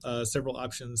have several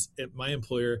options at my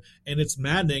employer, and it's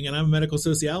maddening. And I'm a medical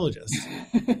sociologist.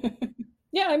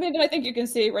 Yeah, I mean, I think you can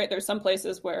see, right, there's some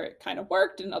places where it kind of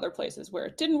worked and other places where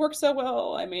it didn't work so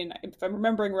well. I mean, if I'm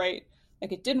remembering right,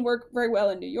 like it didn't work very well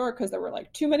in New York because there were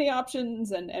like too many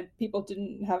options and people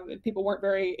weren't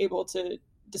very able to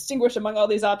distinguish among all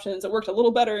these options. It worked a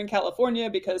little better in California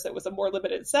because it was a more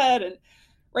limited set and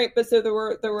right, but so there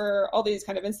were all these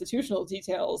kind of institutional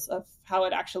details of how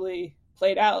it actually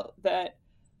played out that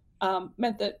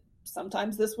meant that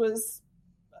sometimes this was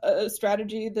a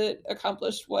strategy that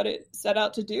accomplished what it set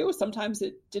out to do. Sometimes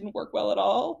it didn't work well at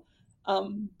all.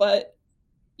 But,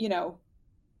 you know,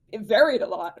 it varied a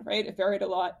lot, right? It varied a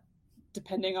lot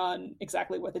depending on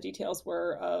exactly what the details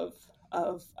were of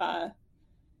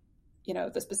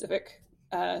the specific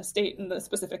state and the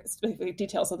specific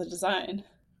details of the design.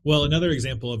 Well, another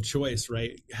example of choice,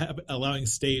 right? Allowing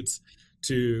states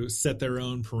to set their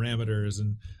own parameters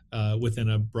and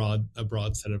within a broad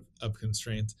set of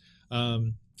constraints.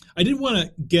 I did want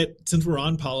to get, since we're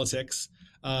on politics,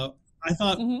 I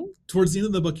thought towards the end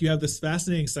of the book, you have this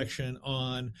fascinating section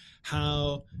on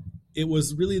how it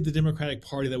was really the Democratic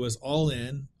Party that was all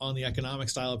in on the economic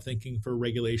style of thinking for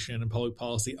regulation and public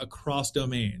policy across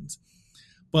domains.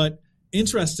 But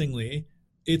interestingly,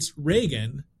 it's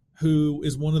Reagan who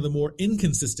is one of the more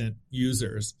inconsistent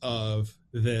users of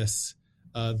this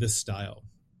style.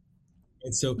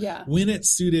 And so when it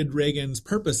suited Reagan's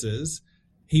purposes,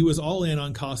 he was all in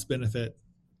on cost benefit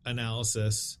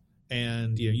analysis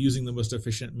and using the most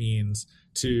efficient means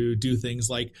to do things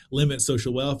like limit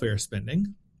social welfare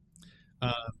spending.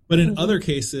 But in other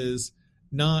cases,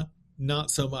 not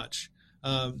so much.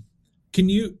 Can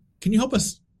you help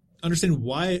us understand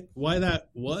why that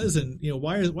was, and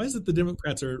why is it the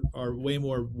Democrats are way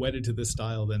more wedded to this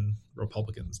style than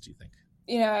Republicans? Do you think?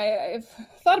 I've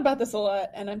thought about this a lot,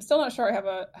 and I'm still not sure I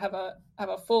have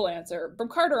a full answer. From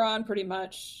Carter on, pretty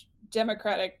much,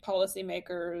 Democratic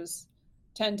policymakers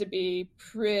tend to be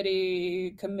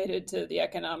pretty committed to the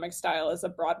economic style as a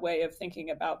broad way of thinking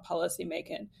about policy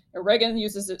making. Reagan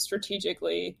uses it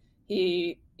strategically.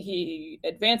 He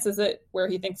advances it where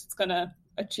he thinks it's going to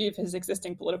achieve his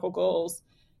existing political goals.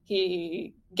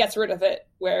 He gets rid of it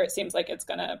where it seems like it's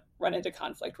going to run into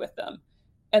conflict with them.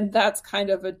 And that's kind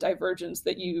of a divergence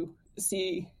that you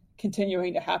see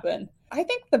continuing to happen. I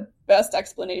think the best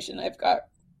explanation I've got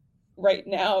right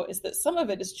now is that some of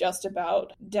it is just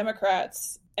about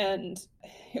Democrats and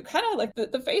kind of like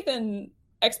the faith in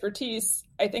expertise,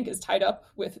 I think, is tied up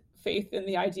with faith in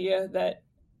the idea that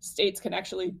states can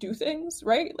actually do things,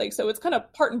 right? Like, so it's kind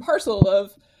of part and parcel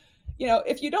of,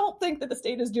 if you don't think that the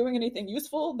state is doing anything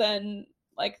useful, then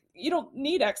like you don't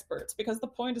need experts, because the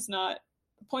point is not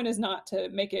to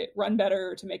make it run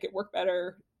better, to make it work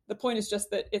better. The point is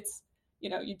just that it's,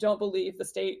 you don't believe the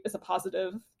state is a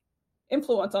positive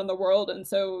influence on the world, and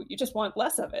so you just want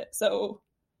less of it. So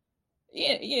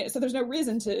so there's no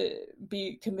reason to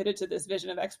be committed to this vision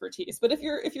of expertise. But if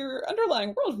your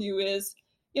underlying worldview is,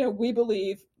 we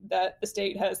believe that the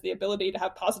state has the ability to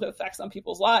have positive effects on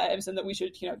people's lives and that we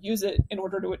should, use it in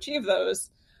order to achieve those,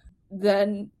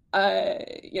 then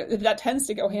that tends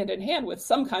to go hand in hand with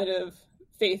some kind of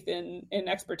faith in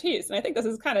expertise. And I think this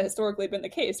has kind of historically been the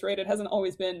case, right? It hasn't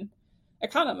always been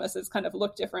economists. It's kind of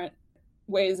looked different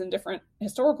ways in different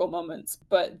historical moments.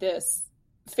 But this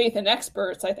faith in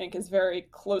experts, I think, is very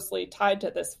closely tied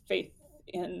to this faith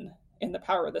in the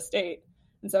power of the state.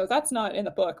 And so that's not in the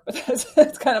book, but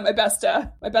that's kind of my best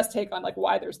take on like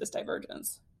why there's this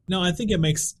divergence. No, I think it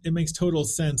makes total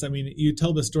sense. I mean, you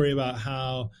tell the story about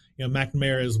how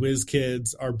McNamara's whiz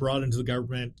kids are brought into the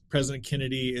government. President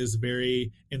Kennedy is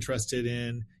very interested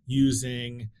in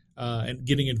using and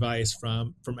getting advice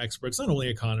from experts, not only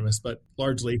economists but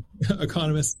largely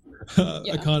economists.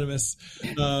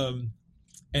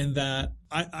 And that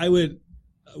I would,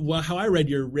 how I read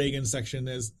your Reagan section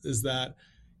is that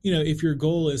if your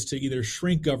goal is to either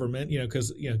shrink government,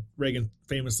 because Reagan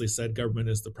famously said government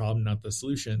is the problem, not the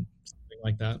solution, something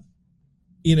like that,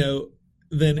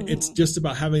 then it's just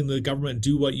about having the government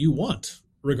do what you want,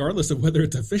 regardless of whether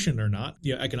it's efficient or not,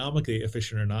 economically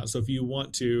efficient or not. So if you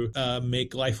want to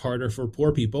make life harder for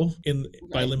poor people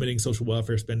by limiting social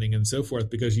welfare spending and so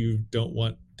forth, because you don't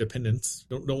want dependence,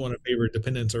 don't want to favor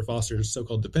dependence or foster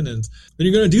so-called dependence, then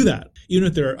you're going to do that, even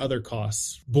if there are other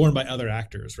costs borne by other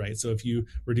actors, right? So if you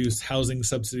reduce housing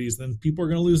subsidies, then people are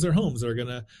going to lose their homes. They're going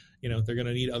to they're going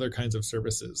to need other kinds of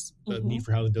services. The need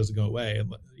for housing doesn't go away,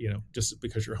 just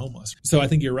because you're homeless. So I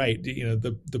think you're right.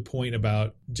 The point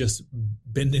about just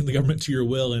bending the government to your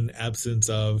will in absence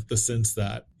of the sense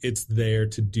that it's there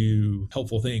to do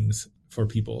helpful things for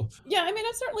people. Yeah, I mean,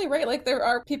 that's certainly right. Like there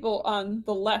are people on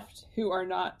the left who are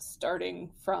not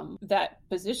starting from that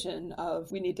position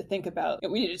of we need to think about,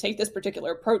 we need to take this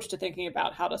particular approach to thinking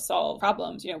about how to solve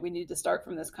problems. We need to start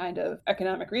from this kind of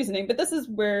economic reasoning. But this is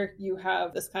where you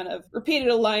have this kind of repeated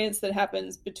alliance that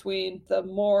happens between the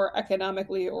more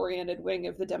economically oriented wing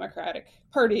of the Democratic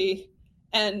Party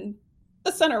and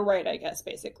the center right, I guess,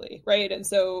 basically, right? And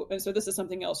so this is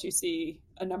something else you see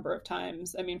a number of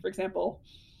times. I mean, for example,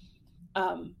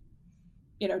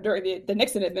 during the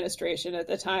Nixon administration at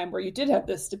the time where you did have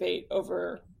this debate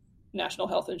over national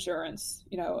health insurance,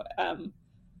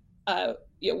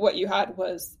 what you had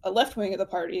was a left wing of the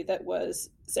party that was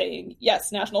saying,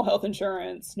 yes, national health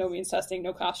insurance, no means testing,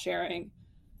 no cost sharing.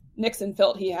 Nixon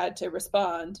felt he had to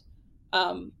respond,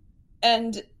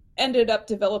 and ended up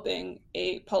developing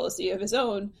a policy of his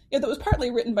own, that was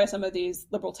partly written by some of these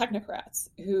liberal technocrats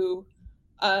who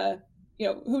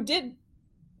did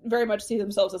very much see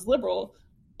themselves as liberal,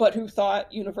 but who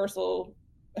thought universal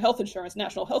health insurance,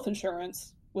 national health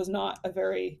insurance, was not a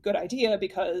very good idea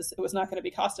because it was not going to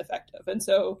be cost effective. And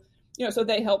so, so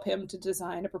they helped him to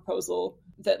design a proposal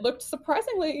that looked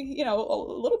surprisingly, a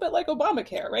little bit like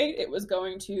Obamacare, right? It was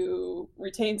going to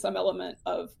retain some element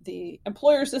of the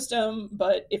employer system,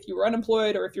 but if you were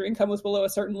unemployed or if your income was below a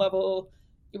certain level,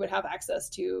 you would have access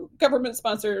to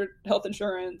government-sponsored health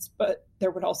insurance, but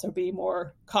there would also be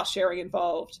more cost sharing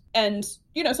involved. And,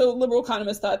 so liberal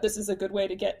economists thought this is a good way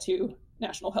to get to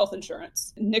national health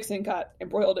insurance. Nixon got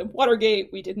embroiled in Watergate.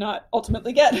 We did not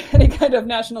ultimately get any kind of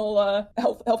national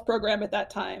health program at that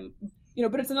time.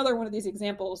 But it's another one of these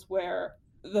examples where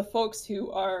the folks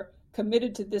who are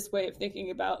committed to this way of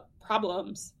thinking about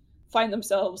problems find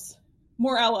themselves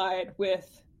more allied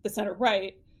with the center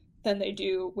right than they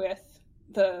do with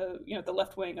the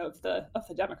left wing of the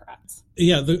Democrats.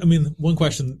 Yeah, one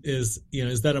question is,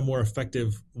 is that a more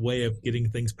effective way of getting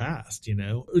things passed?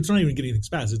 It's not even getting things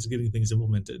passed; it's getting things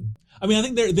implemented. I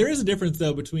think there is a difference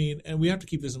though between, and we have to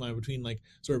keep this in mind, between like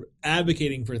sort of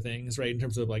advocating for things, right, in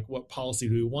terms of like what policy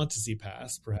do we want to see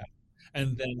passed, perhaps,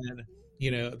 and then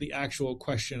the actual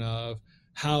question of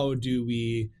how do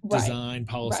we design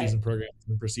policies and programs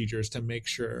and procedures to make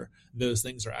sure those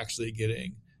things are actually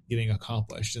getting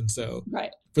accomplished. And so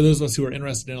for those of us who are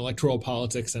interested in electoral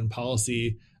politics and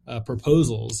policy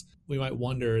proposals, we might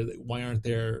wonder why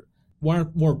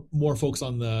aren't more folks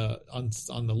on the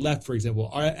left, for example,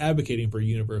 are advocating for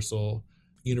universal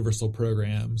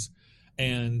programs.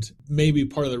 And maybe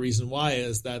part of the reason why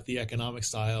is that the economic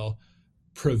style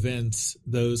prevents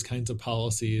those kinds of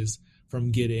policies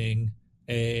from getting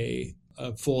a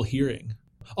full hearing.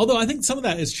 Although I think some of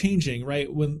that is changing,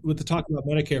 right? With the talk about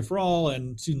Medicare for all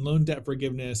and student loan debt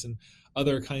forgiveness and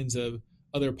other kinds of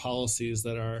other policies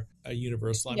that are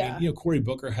universal. I mean, Cory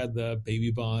Booker had the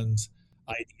baby bonds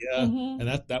idea, and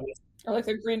that was, or like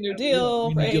the Green New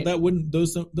Deal, right? New Deal, that wouldn't,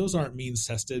 those aren't means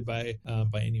tested by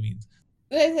any means.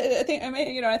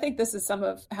 I think this is some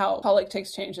of how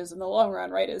politics changes in the long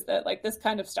run, right? Is that like this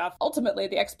kind of stuff, ultimately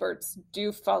the experts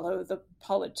do follow the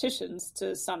politicians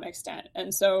to some extent.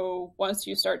 And so once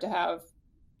you start to have,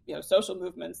 social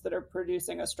movements that are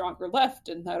producing a stronger left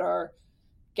and that are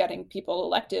getting people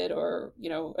elected or,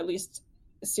 at least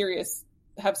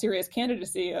have serious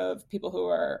candidacy of people who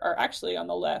are actually on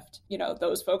the left,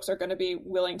 those folks are going to be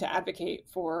willing to advocate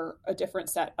for a different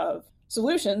set of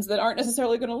solutions that aren't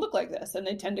necessarily going to look like this. And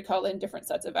they tend to call in different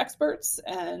sets of experts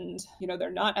and, they're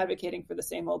not advocating for the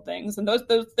same old things. And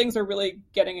those things are really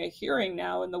getting a hearing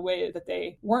now in the way that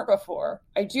they weren't before.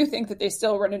 I do think that they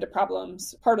still run into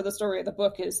problems. Part of the story of the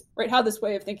book is, right, how this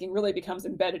way of thinking really becomes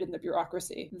embedded in the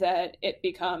bureaucracy, that it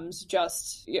becomes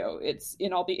just, it's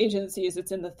in all the agencies,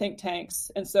 it's in the think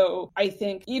tanks. And so I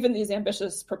think even these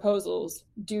ambitious proposals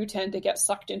do tend to get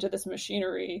sucked into this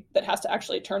machinery that has to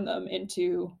actually turn them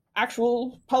into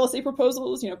actual policy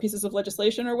proposals, pieces of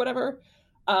legislation or whatever.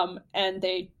 And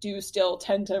they do still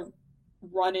tend to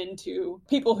run into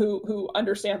people who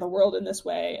understand the world in this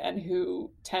way and who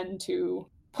tend to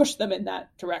push them in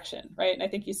that direction, right? And I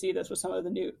think you see this with some of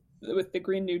with the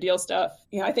Green New Deal stuff.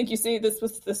 I think you see this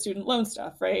with the student loan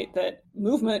stuff, right? That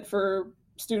movement for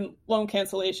student loan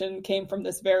cancellation came from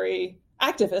this very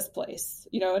activist place,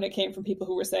 and it came from people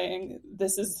who were saying,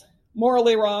 this is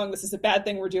morally wrong, this is a bad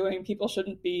thing we're doing, people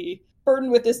shouldn't be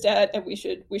burdened with this debt, and we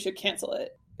should cancel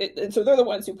it. And so they're the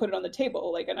ones who put it on the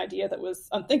table, like an idea that was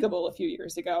unthinkable a few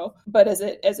years ago. But as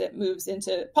it moves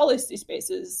into policy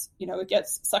spaces, it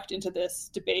gets sucked into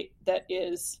this debate that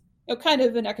is kind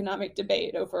of an economic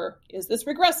debate over, is this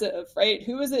regressive, right?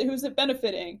 Who's it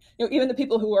benefiting? Even the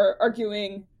people who are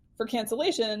arguing for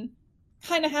cancellation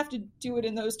kind of have to do it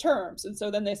in those terms. And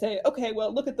so then they say, okay,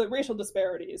 well, look at the racial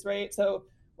disparities, right? So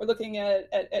we're looking at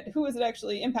who is it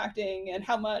actually impacting and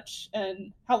how much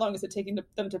and how long is it taking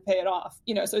them to pay it off.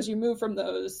 So as you move from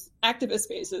those activist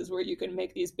spaces where you can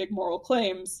make these big moral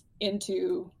claims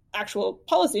into actual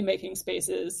policy making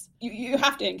spaces, you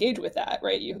have to engage with that,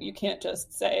 right? You can't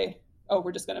just say, oh,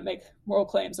 we're just going to make moral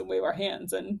claims and wave our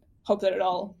hands and hope that it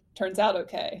all turns out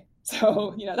okay.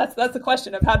 So, that's the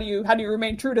question of how do you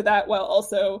remain true to that while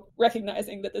also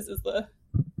recognizing that this is the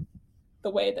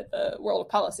way that the world of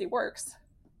policy works.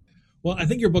 Well, I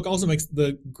think your book also makes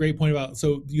the great point about,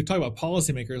 so you talk about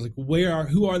policymakers, like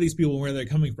who are these people and where they're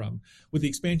coming from? With the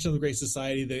expansion of the Great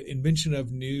Society, the invention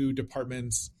of new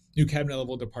departments, new cabinet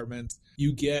level departments,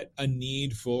 you get a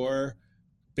need for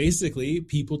basically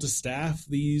people to staff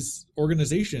these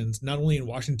organizations, not only in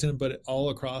Washington, but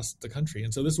all across the country.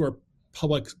 And so this is where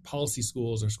public policy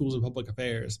schools or schools of public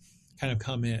affairs kind of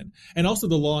come in. And also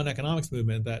the law and economics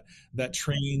movement that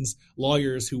trains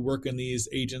lawyers who work in these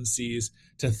agencies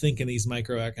to think in these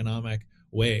microeconomic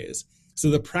ways. So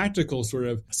the practical sort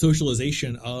of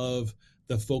socialization of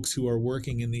the folks who are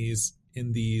working in these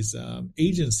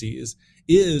agencies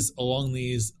is along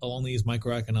these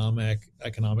microeconomic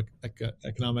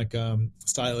economic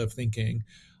style of thinking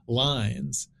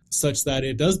lines, such that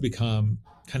it does become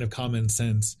kind of common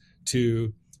sense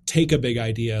to take a big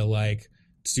idea like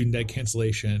student debt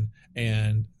cancellation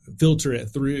and filter it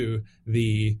through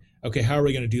how are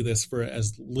we going to do this for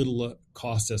as little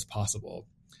cost as possible,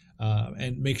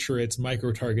 and make sure it's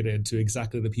micro-targeted to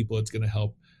exactly the people it's going to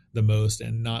help the most,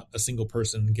 and not a single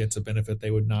person gets a benefit they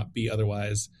would not be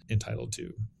otherwise entitled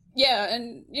to. Yeah,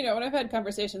 and when I've had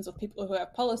conversations with people who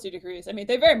have policy degrees, I mean,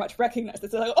 they very much recognize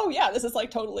this. They're like, oh yeah, this is like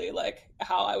totally like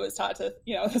how I was taught to,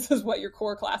 this is what your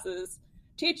core classes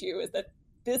teach you, is that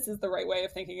this is the right way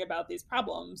of thinking about these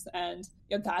problems, and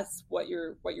that's what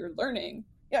you're learning.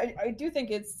 Yeah, I do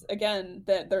think it's, again,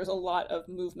 that there's a lot of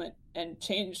movement and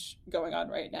change going on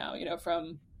right now.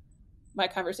 From my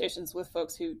conversations with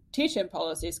folks who teach in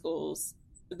policy schools,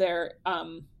 there's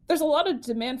a lot of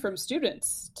demand from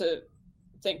students to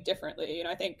think differently.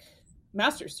 I think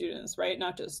master's students, right,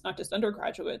 not just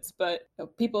undergraduates, but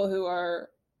people who are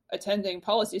attending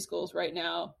policy schools right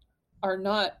now are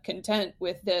not content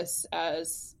with this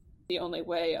as the only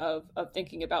way of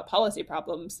thinking about policy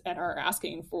problems, and are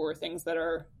asking for things that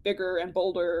are bigger and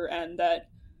bolder and that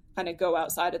kind of go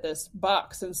outside of this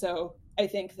box. And so I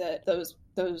think that those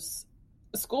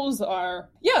schools are,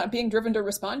 being driven to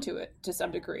respond to it to some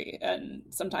degree. And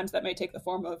sometimes that may take the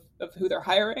form of who they're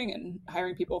hiring, and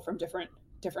hiring people from different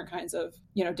kinds of,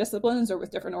 disciplines or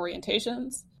with different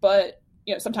orientations. But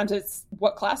sometimes it's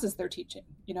what classes they're teaching,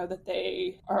 that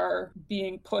they are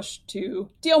being pushed to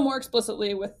deal more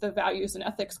explicitly with the values and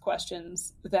ethics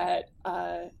questions that,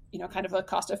 kind of a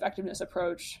cost effectiveness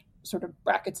approach sort of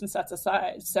brackets and sets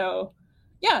aside. So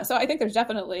I think there's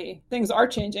definitely, things are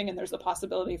changing, and there's the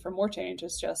possibility for more change.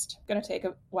 It's just going to take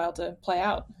a while to play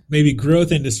out. Maybe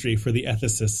growth industry for the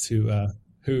ethicists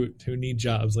who need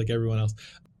jobs like everyone else.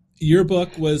 Your book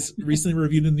was recently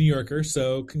reviewed in the New Yorker,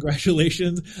 so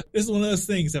congratulations. This is one of those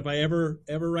things. If I ever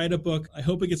write a book, I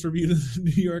hope it gets reviewed in the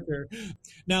New Yorker.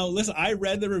 Now, listen, I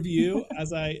read the review,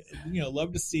 as I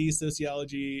love to see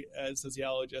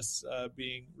sociologists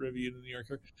being reviewed in the New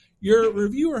Yorker. Your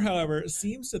reviewer, however,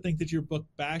 seems to think that your book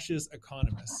bashes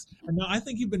economists. And now I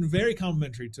think you've been very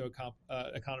complimentary to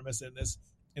economists in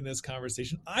this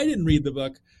conversation. I didn't read the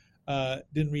book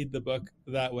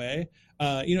that way.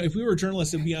 If we were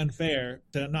journalists, it'd be unfair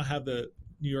to not have the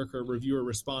New Yorker reviewer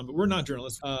respond, but we're not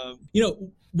journalists.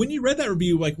 When you read that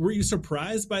review, were you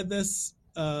surprised by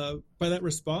by that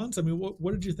response? I mean,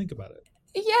 what did you think about it?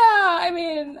 Yeah, I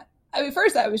mean,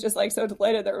 first I was just so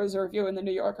delighted there was a review in the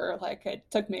New Yorker. It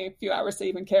took me a few hours to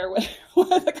even care what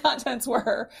the contents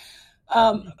were.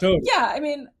 Totally. Yeah, I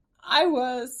mean, I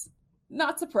was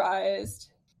not surprised.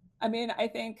 I mean, I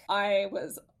think I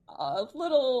was a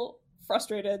little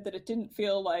frustrated that it didn't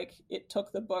feel like it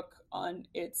took the book on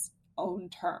its own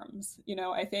terms.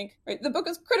 I think the book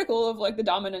is critical of the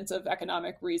dominance of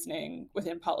economic reasoning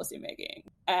within policymaking.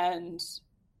 And,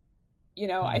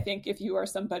 I think if you are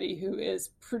somebody who is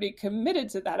pretty committed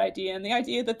to that idea, and the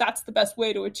idea that that's the best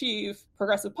way to achieve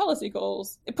progressive policy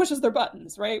goals, it pushes their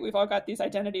buttons, right? We've all got these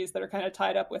identities that are kind of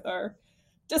tied up with our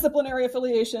disciplinary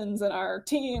affiliations and our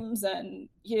teams. And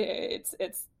it's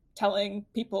telling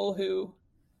people who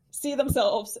see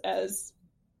themselves as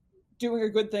doing a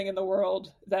good thing in the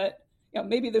world that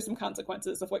maybe there's some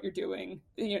consequences of what you're doing.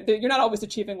 You're not always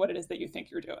achieving what it is that you think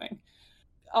you're doing.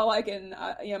 All I can,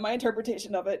 my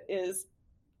interpretation of it is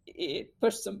it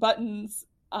pushed some buttons.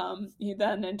 He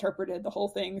then interpreted the whole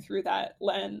thing through that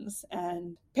lens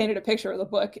and painted a picture of the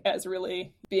book as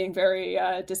really being very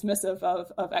dismissive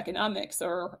of economics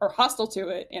or hostile to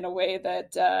it in a way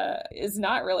that is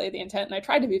not really the intent. And I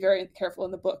tried to be very careful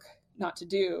in the book not to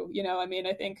do. I mean,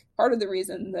 I think part of the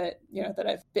reason that, that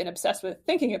I've been obsessed with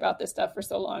thinking about this stuff for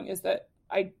so long is that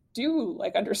I do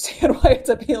understand why it's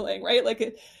appealing, right?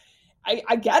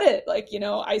 I get it.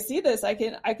 I see this. I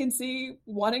can see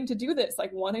wanting to do this,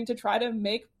 wanting to try to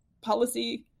make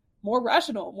policy more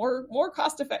rational, more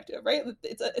cost effective, right?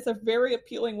 It's a very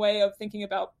appealing way of thinking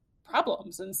about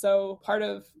problems. And so part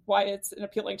of why it's an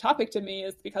appealing topic to me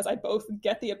is because I both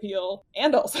get the appeal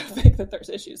and also think that there's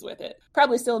issues with it.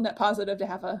 Probably still net positive to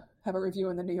have a review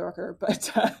in the New Yorker,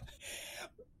 but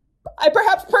I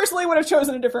perhaps personally would have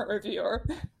chosen a different reviewer.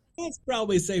 That's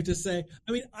probably safe to say.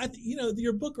 I mean,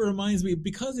 your book reminds me,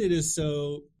 because it is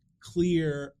so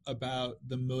clear about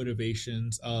the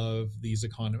motivations of these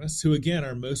economists, who again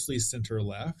are mostly center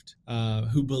left,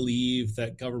 who believe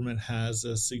that government has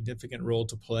a significant role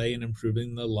to play in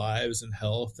improving the lives and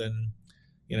health and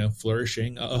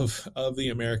flourishing of the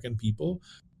American people,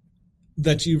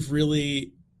 that you've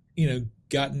really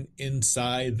gotten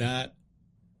inside that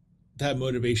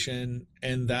motivation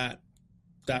and that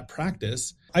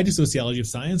practice. I do sociology of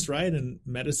science, right, and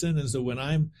medicine, and so when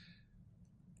I'm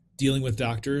dealing with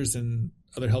doctors and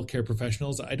other healthcare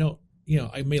professionals, I don't,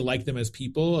 I may like them as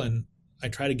people, and I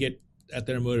try to get at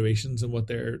their motivations and what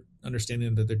they're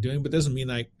understanding that they're doing, but it doesn't mean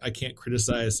I can't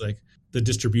criticize the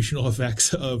distributional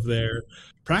effects of their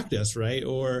practice, right,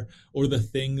 or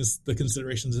the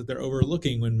considerations that they're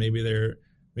overlooking when maybe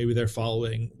they're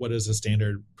following what is a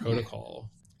standard protocol.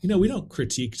 We don't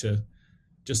critique to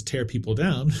just tear people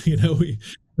down. We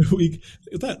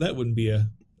that wouldn't be a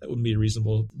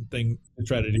reasonable thing to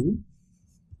try to do.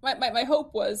 My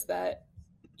hope was that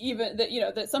even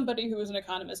that somebody who was an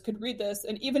economist could read this,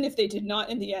 and even if they did not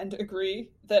in the end agree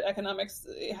that economics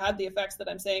had the effects that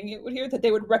I'm saying it would here, that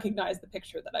they would recognize the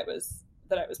picture that I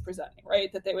was presenting,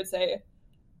 right? That they would say,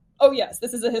 oh yes,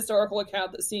 this is a historical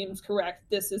account that seems correct.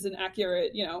 This is an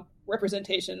accurate,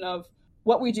 representation of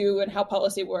what we do and how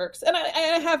policy works. And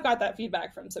I have got that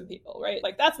feedback from some people, right?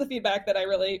 That's the feedback that I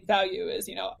really value is,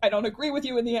 I don't agree with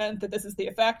you in the end that this is the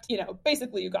effect.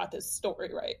 Basically you got this story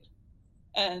right.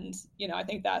 And, I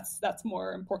think that's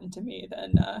more important to me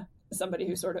than somebody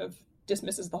who sort of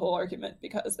dismisses the whole argument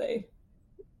because they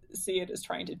see it as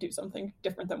trying to do something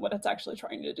different than what it's actually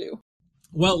trying to do.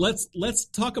 Well, let's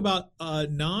talk about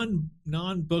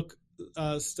non-book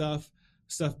stuff,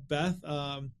 Beth.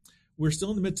 We're still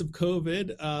in the midst of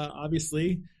COVID,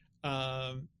 obviously.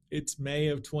 It's May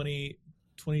of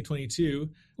 2022,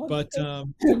 but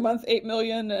month 8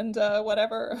 million and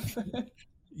whatever.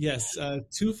 Yes,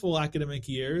 2 full academic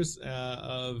years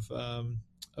of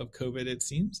COVID, it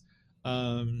seems.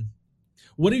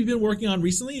 What have you been working on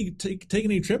recently? Taking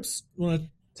any trips? Want to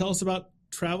tell us about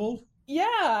travel?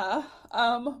 Yeah.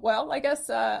 Well, I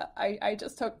guess I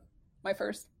just took my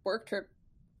first work trip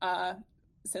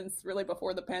since really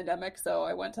before the pandemic. So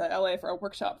I went to LA for a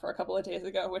workshop for a couple of days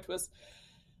ago, which was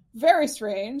very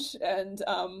strange. And,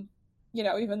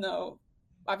 even though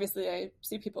obviously I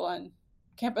see people on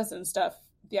campus and stuff,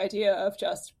 the idea of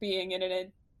just being in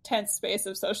an intense space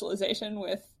of socialization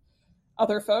with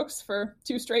other folks for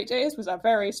 2 straight days was a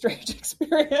very strange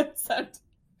experience. And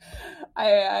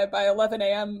I by 11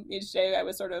 a.m. each day, I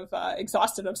was sort of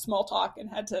exhausted of small talk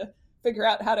and had to figure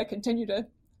out how to continue to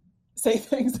say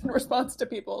things in response to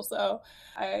people. So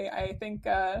I think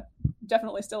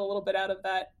definitely still a little bit out of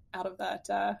that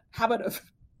habit of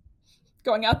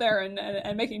going out there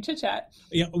and making chit chat.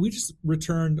 Yeah, we just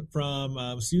returned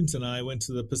from students and I went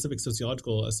to the Pacific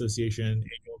Sociological Association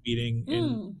annual meeting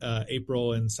in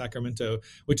April in Sacramento,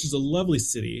 which is a lovely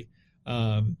city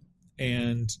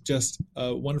and just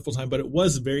a wonderful time. But it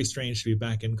was very strange to be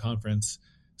back in conference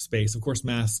space, of course,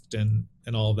 masked and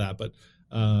all of that, but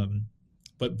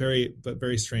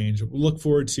very strange. We'll look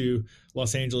forward to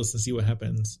Los Angeles and see what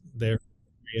happens there.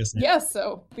 Yes,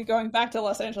 so be going back to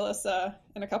Los Angeles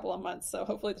in a couple of months. So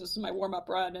hopefully this is my warm-up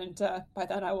run, and by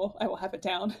then I will have it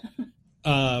down.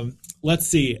 Let's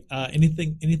see.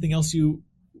 Anything else you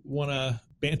want to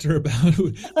banter about?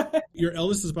 Your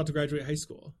eldest is about to graduate high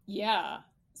school. Yeah,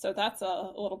 so that's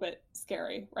a little bit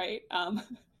scary, right?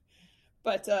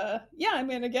 But yeah, I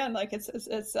mean, again, it's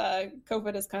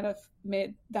COVID has kind of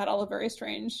made that all a very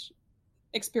strange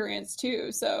experience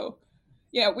too. So,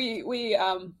 we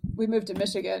moved to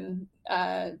Michigan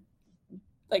the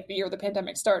year the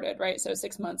pandemic started, right? So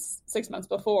 6 months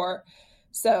before.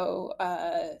 So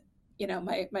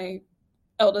my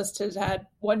eldest has had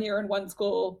 1 year in one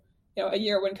school, a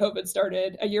year when COVID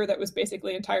started, a year that was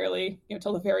basically entirely,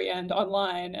 till the very end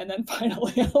online, and then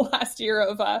finally a last year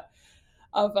of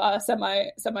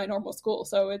semi normal school.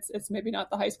 So it's maybe not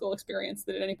the high school experience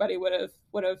that anybody would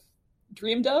have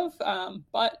dreamed of,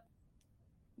 but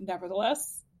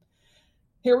nevertheless,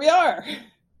 here we are.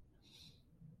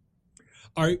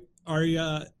 Are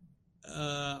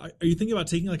you thinking about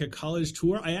taking like a college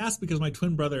tour? I ask because my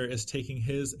twin brother is taking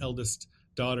his eldest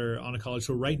daughter on a college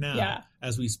tour right now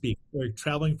as we speak. We're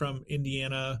traveling from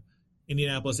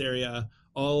Indianapolis area,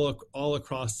 all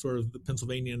across sort of the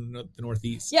Pennsylvania and the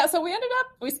Northeast. Yeah, so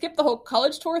we skipped the whole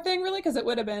college tour thing really because it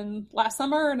would have been last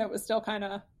summer and it was still kind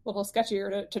of a little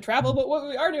sketchier to travel. But what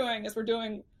we are doing is we're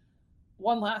doing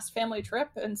one last family trip,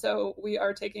 and so we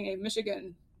are taking a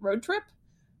Michigan road trip.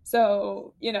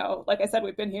 So, like I said,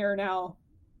 we've been here now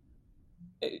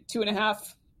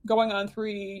 2.5 going on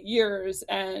 3 years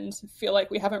and feel like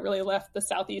we haven't really left the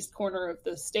southeast corner of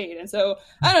the state. And so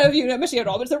I don't know if you know Michigan at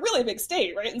all, but it's a really big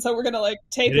state, right? And so we're going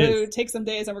to take some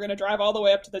days and we're going to drive all the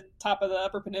way up to the top of the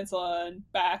Upper Peninsula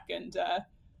and back. And,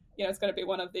 it's going to be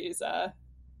one of these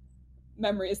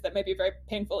memories that may be very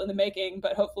painful in the making,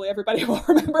 but hopefully everybody will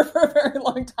remember for a very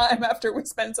long time after we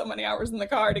spend so many hours in the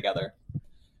car together.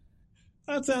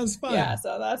 That sounds fun. Yeah,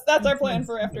 so that's our plan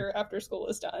for after school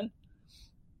is done.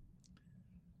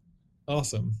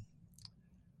 Awesome.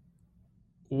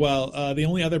 Well, the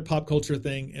only other pop culture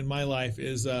thing in my life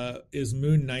is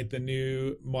Moon Knight, the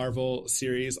new Marvel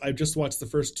series. I've just watched the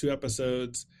first 2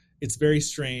 episodes. It's very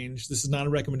strange. This is not a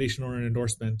recommendation or an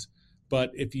endorsement,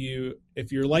 but if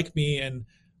you're like me and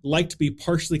like to be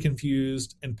partially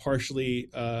confused and partially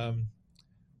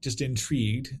just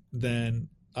intrigued, then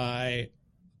I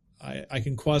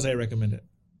can quasi recommend it.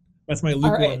 That's my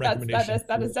lukewarm recommendation.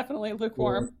 That is definitely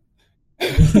lukewarm.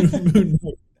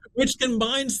 Which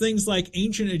combines things like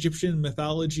ancient Egyptian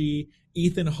mythology,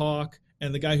 Ethan Hawke,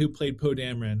 and the guy who played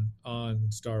Popp-Berman on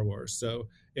Star Wars. So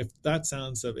if that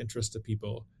sounds of interest to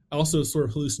people, also sort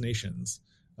of hallucinations.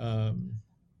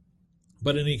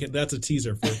 But that's a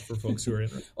teaser for folks who are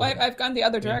interested. Well, I've gone the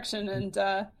other direction, and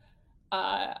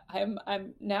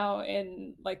I'm now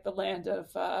in like the land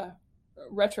of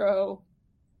retro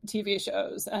TV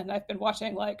shows, and I've been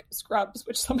watching like Scrubs,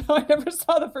 which somehow I never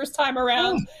saw the first time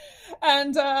around.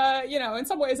 And in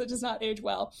some ways it does not age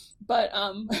well, but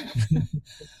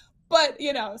but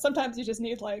sometimes you just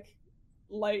need like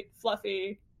light,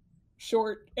 fluffy,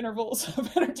 short intervals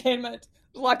of entertainment.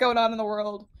 There's a lot going on in the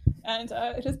world, and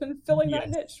it has been filling that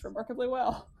niche remarkably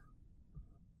well.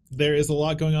 There is a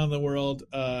lot going on in the world.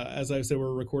 As I said,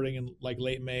 we're recording in like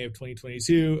late May of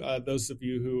 2022. Those of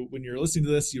you who, when you're listening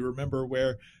to this, you remember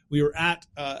where we were at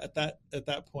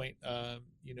that point.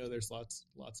 There's lots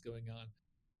going on.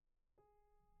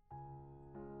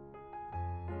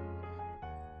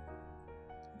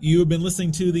 You have been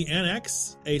listening to The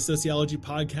Annex, a sociology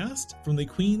podcast from the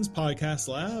Queen's Podcast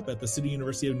Lab at the City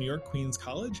University of New York, Queens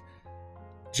College.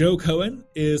 Joe Cohen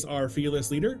is our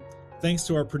fearless leader. Thanks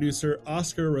to our producer,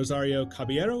 Oscar Rosario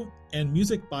Caballero, and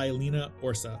music by Lena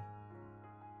Orsa.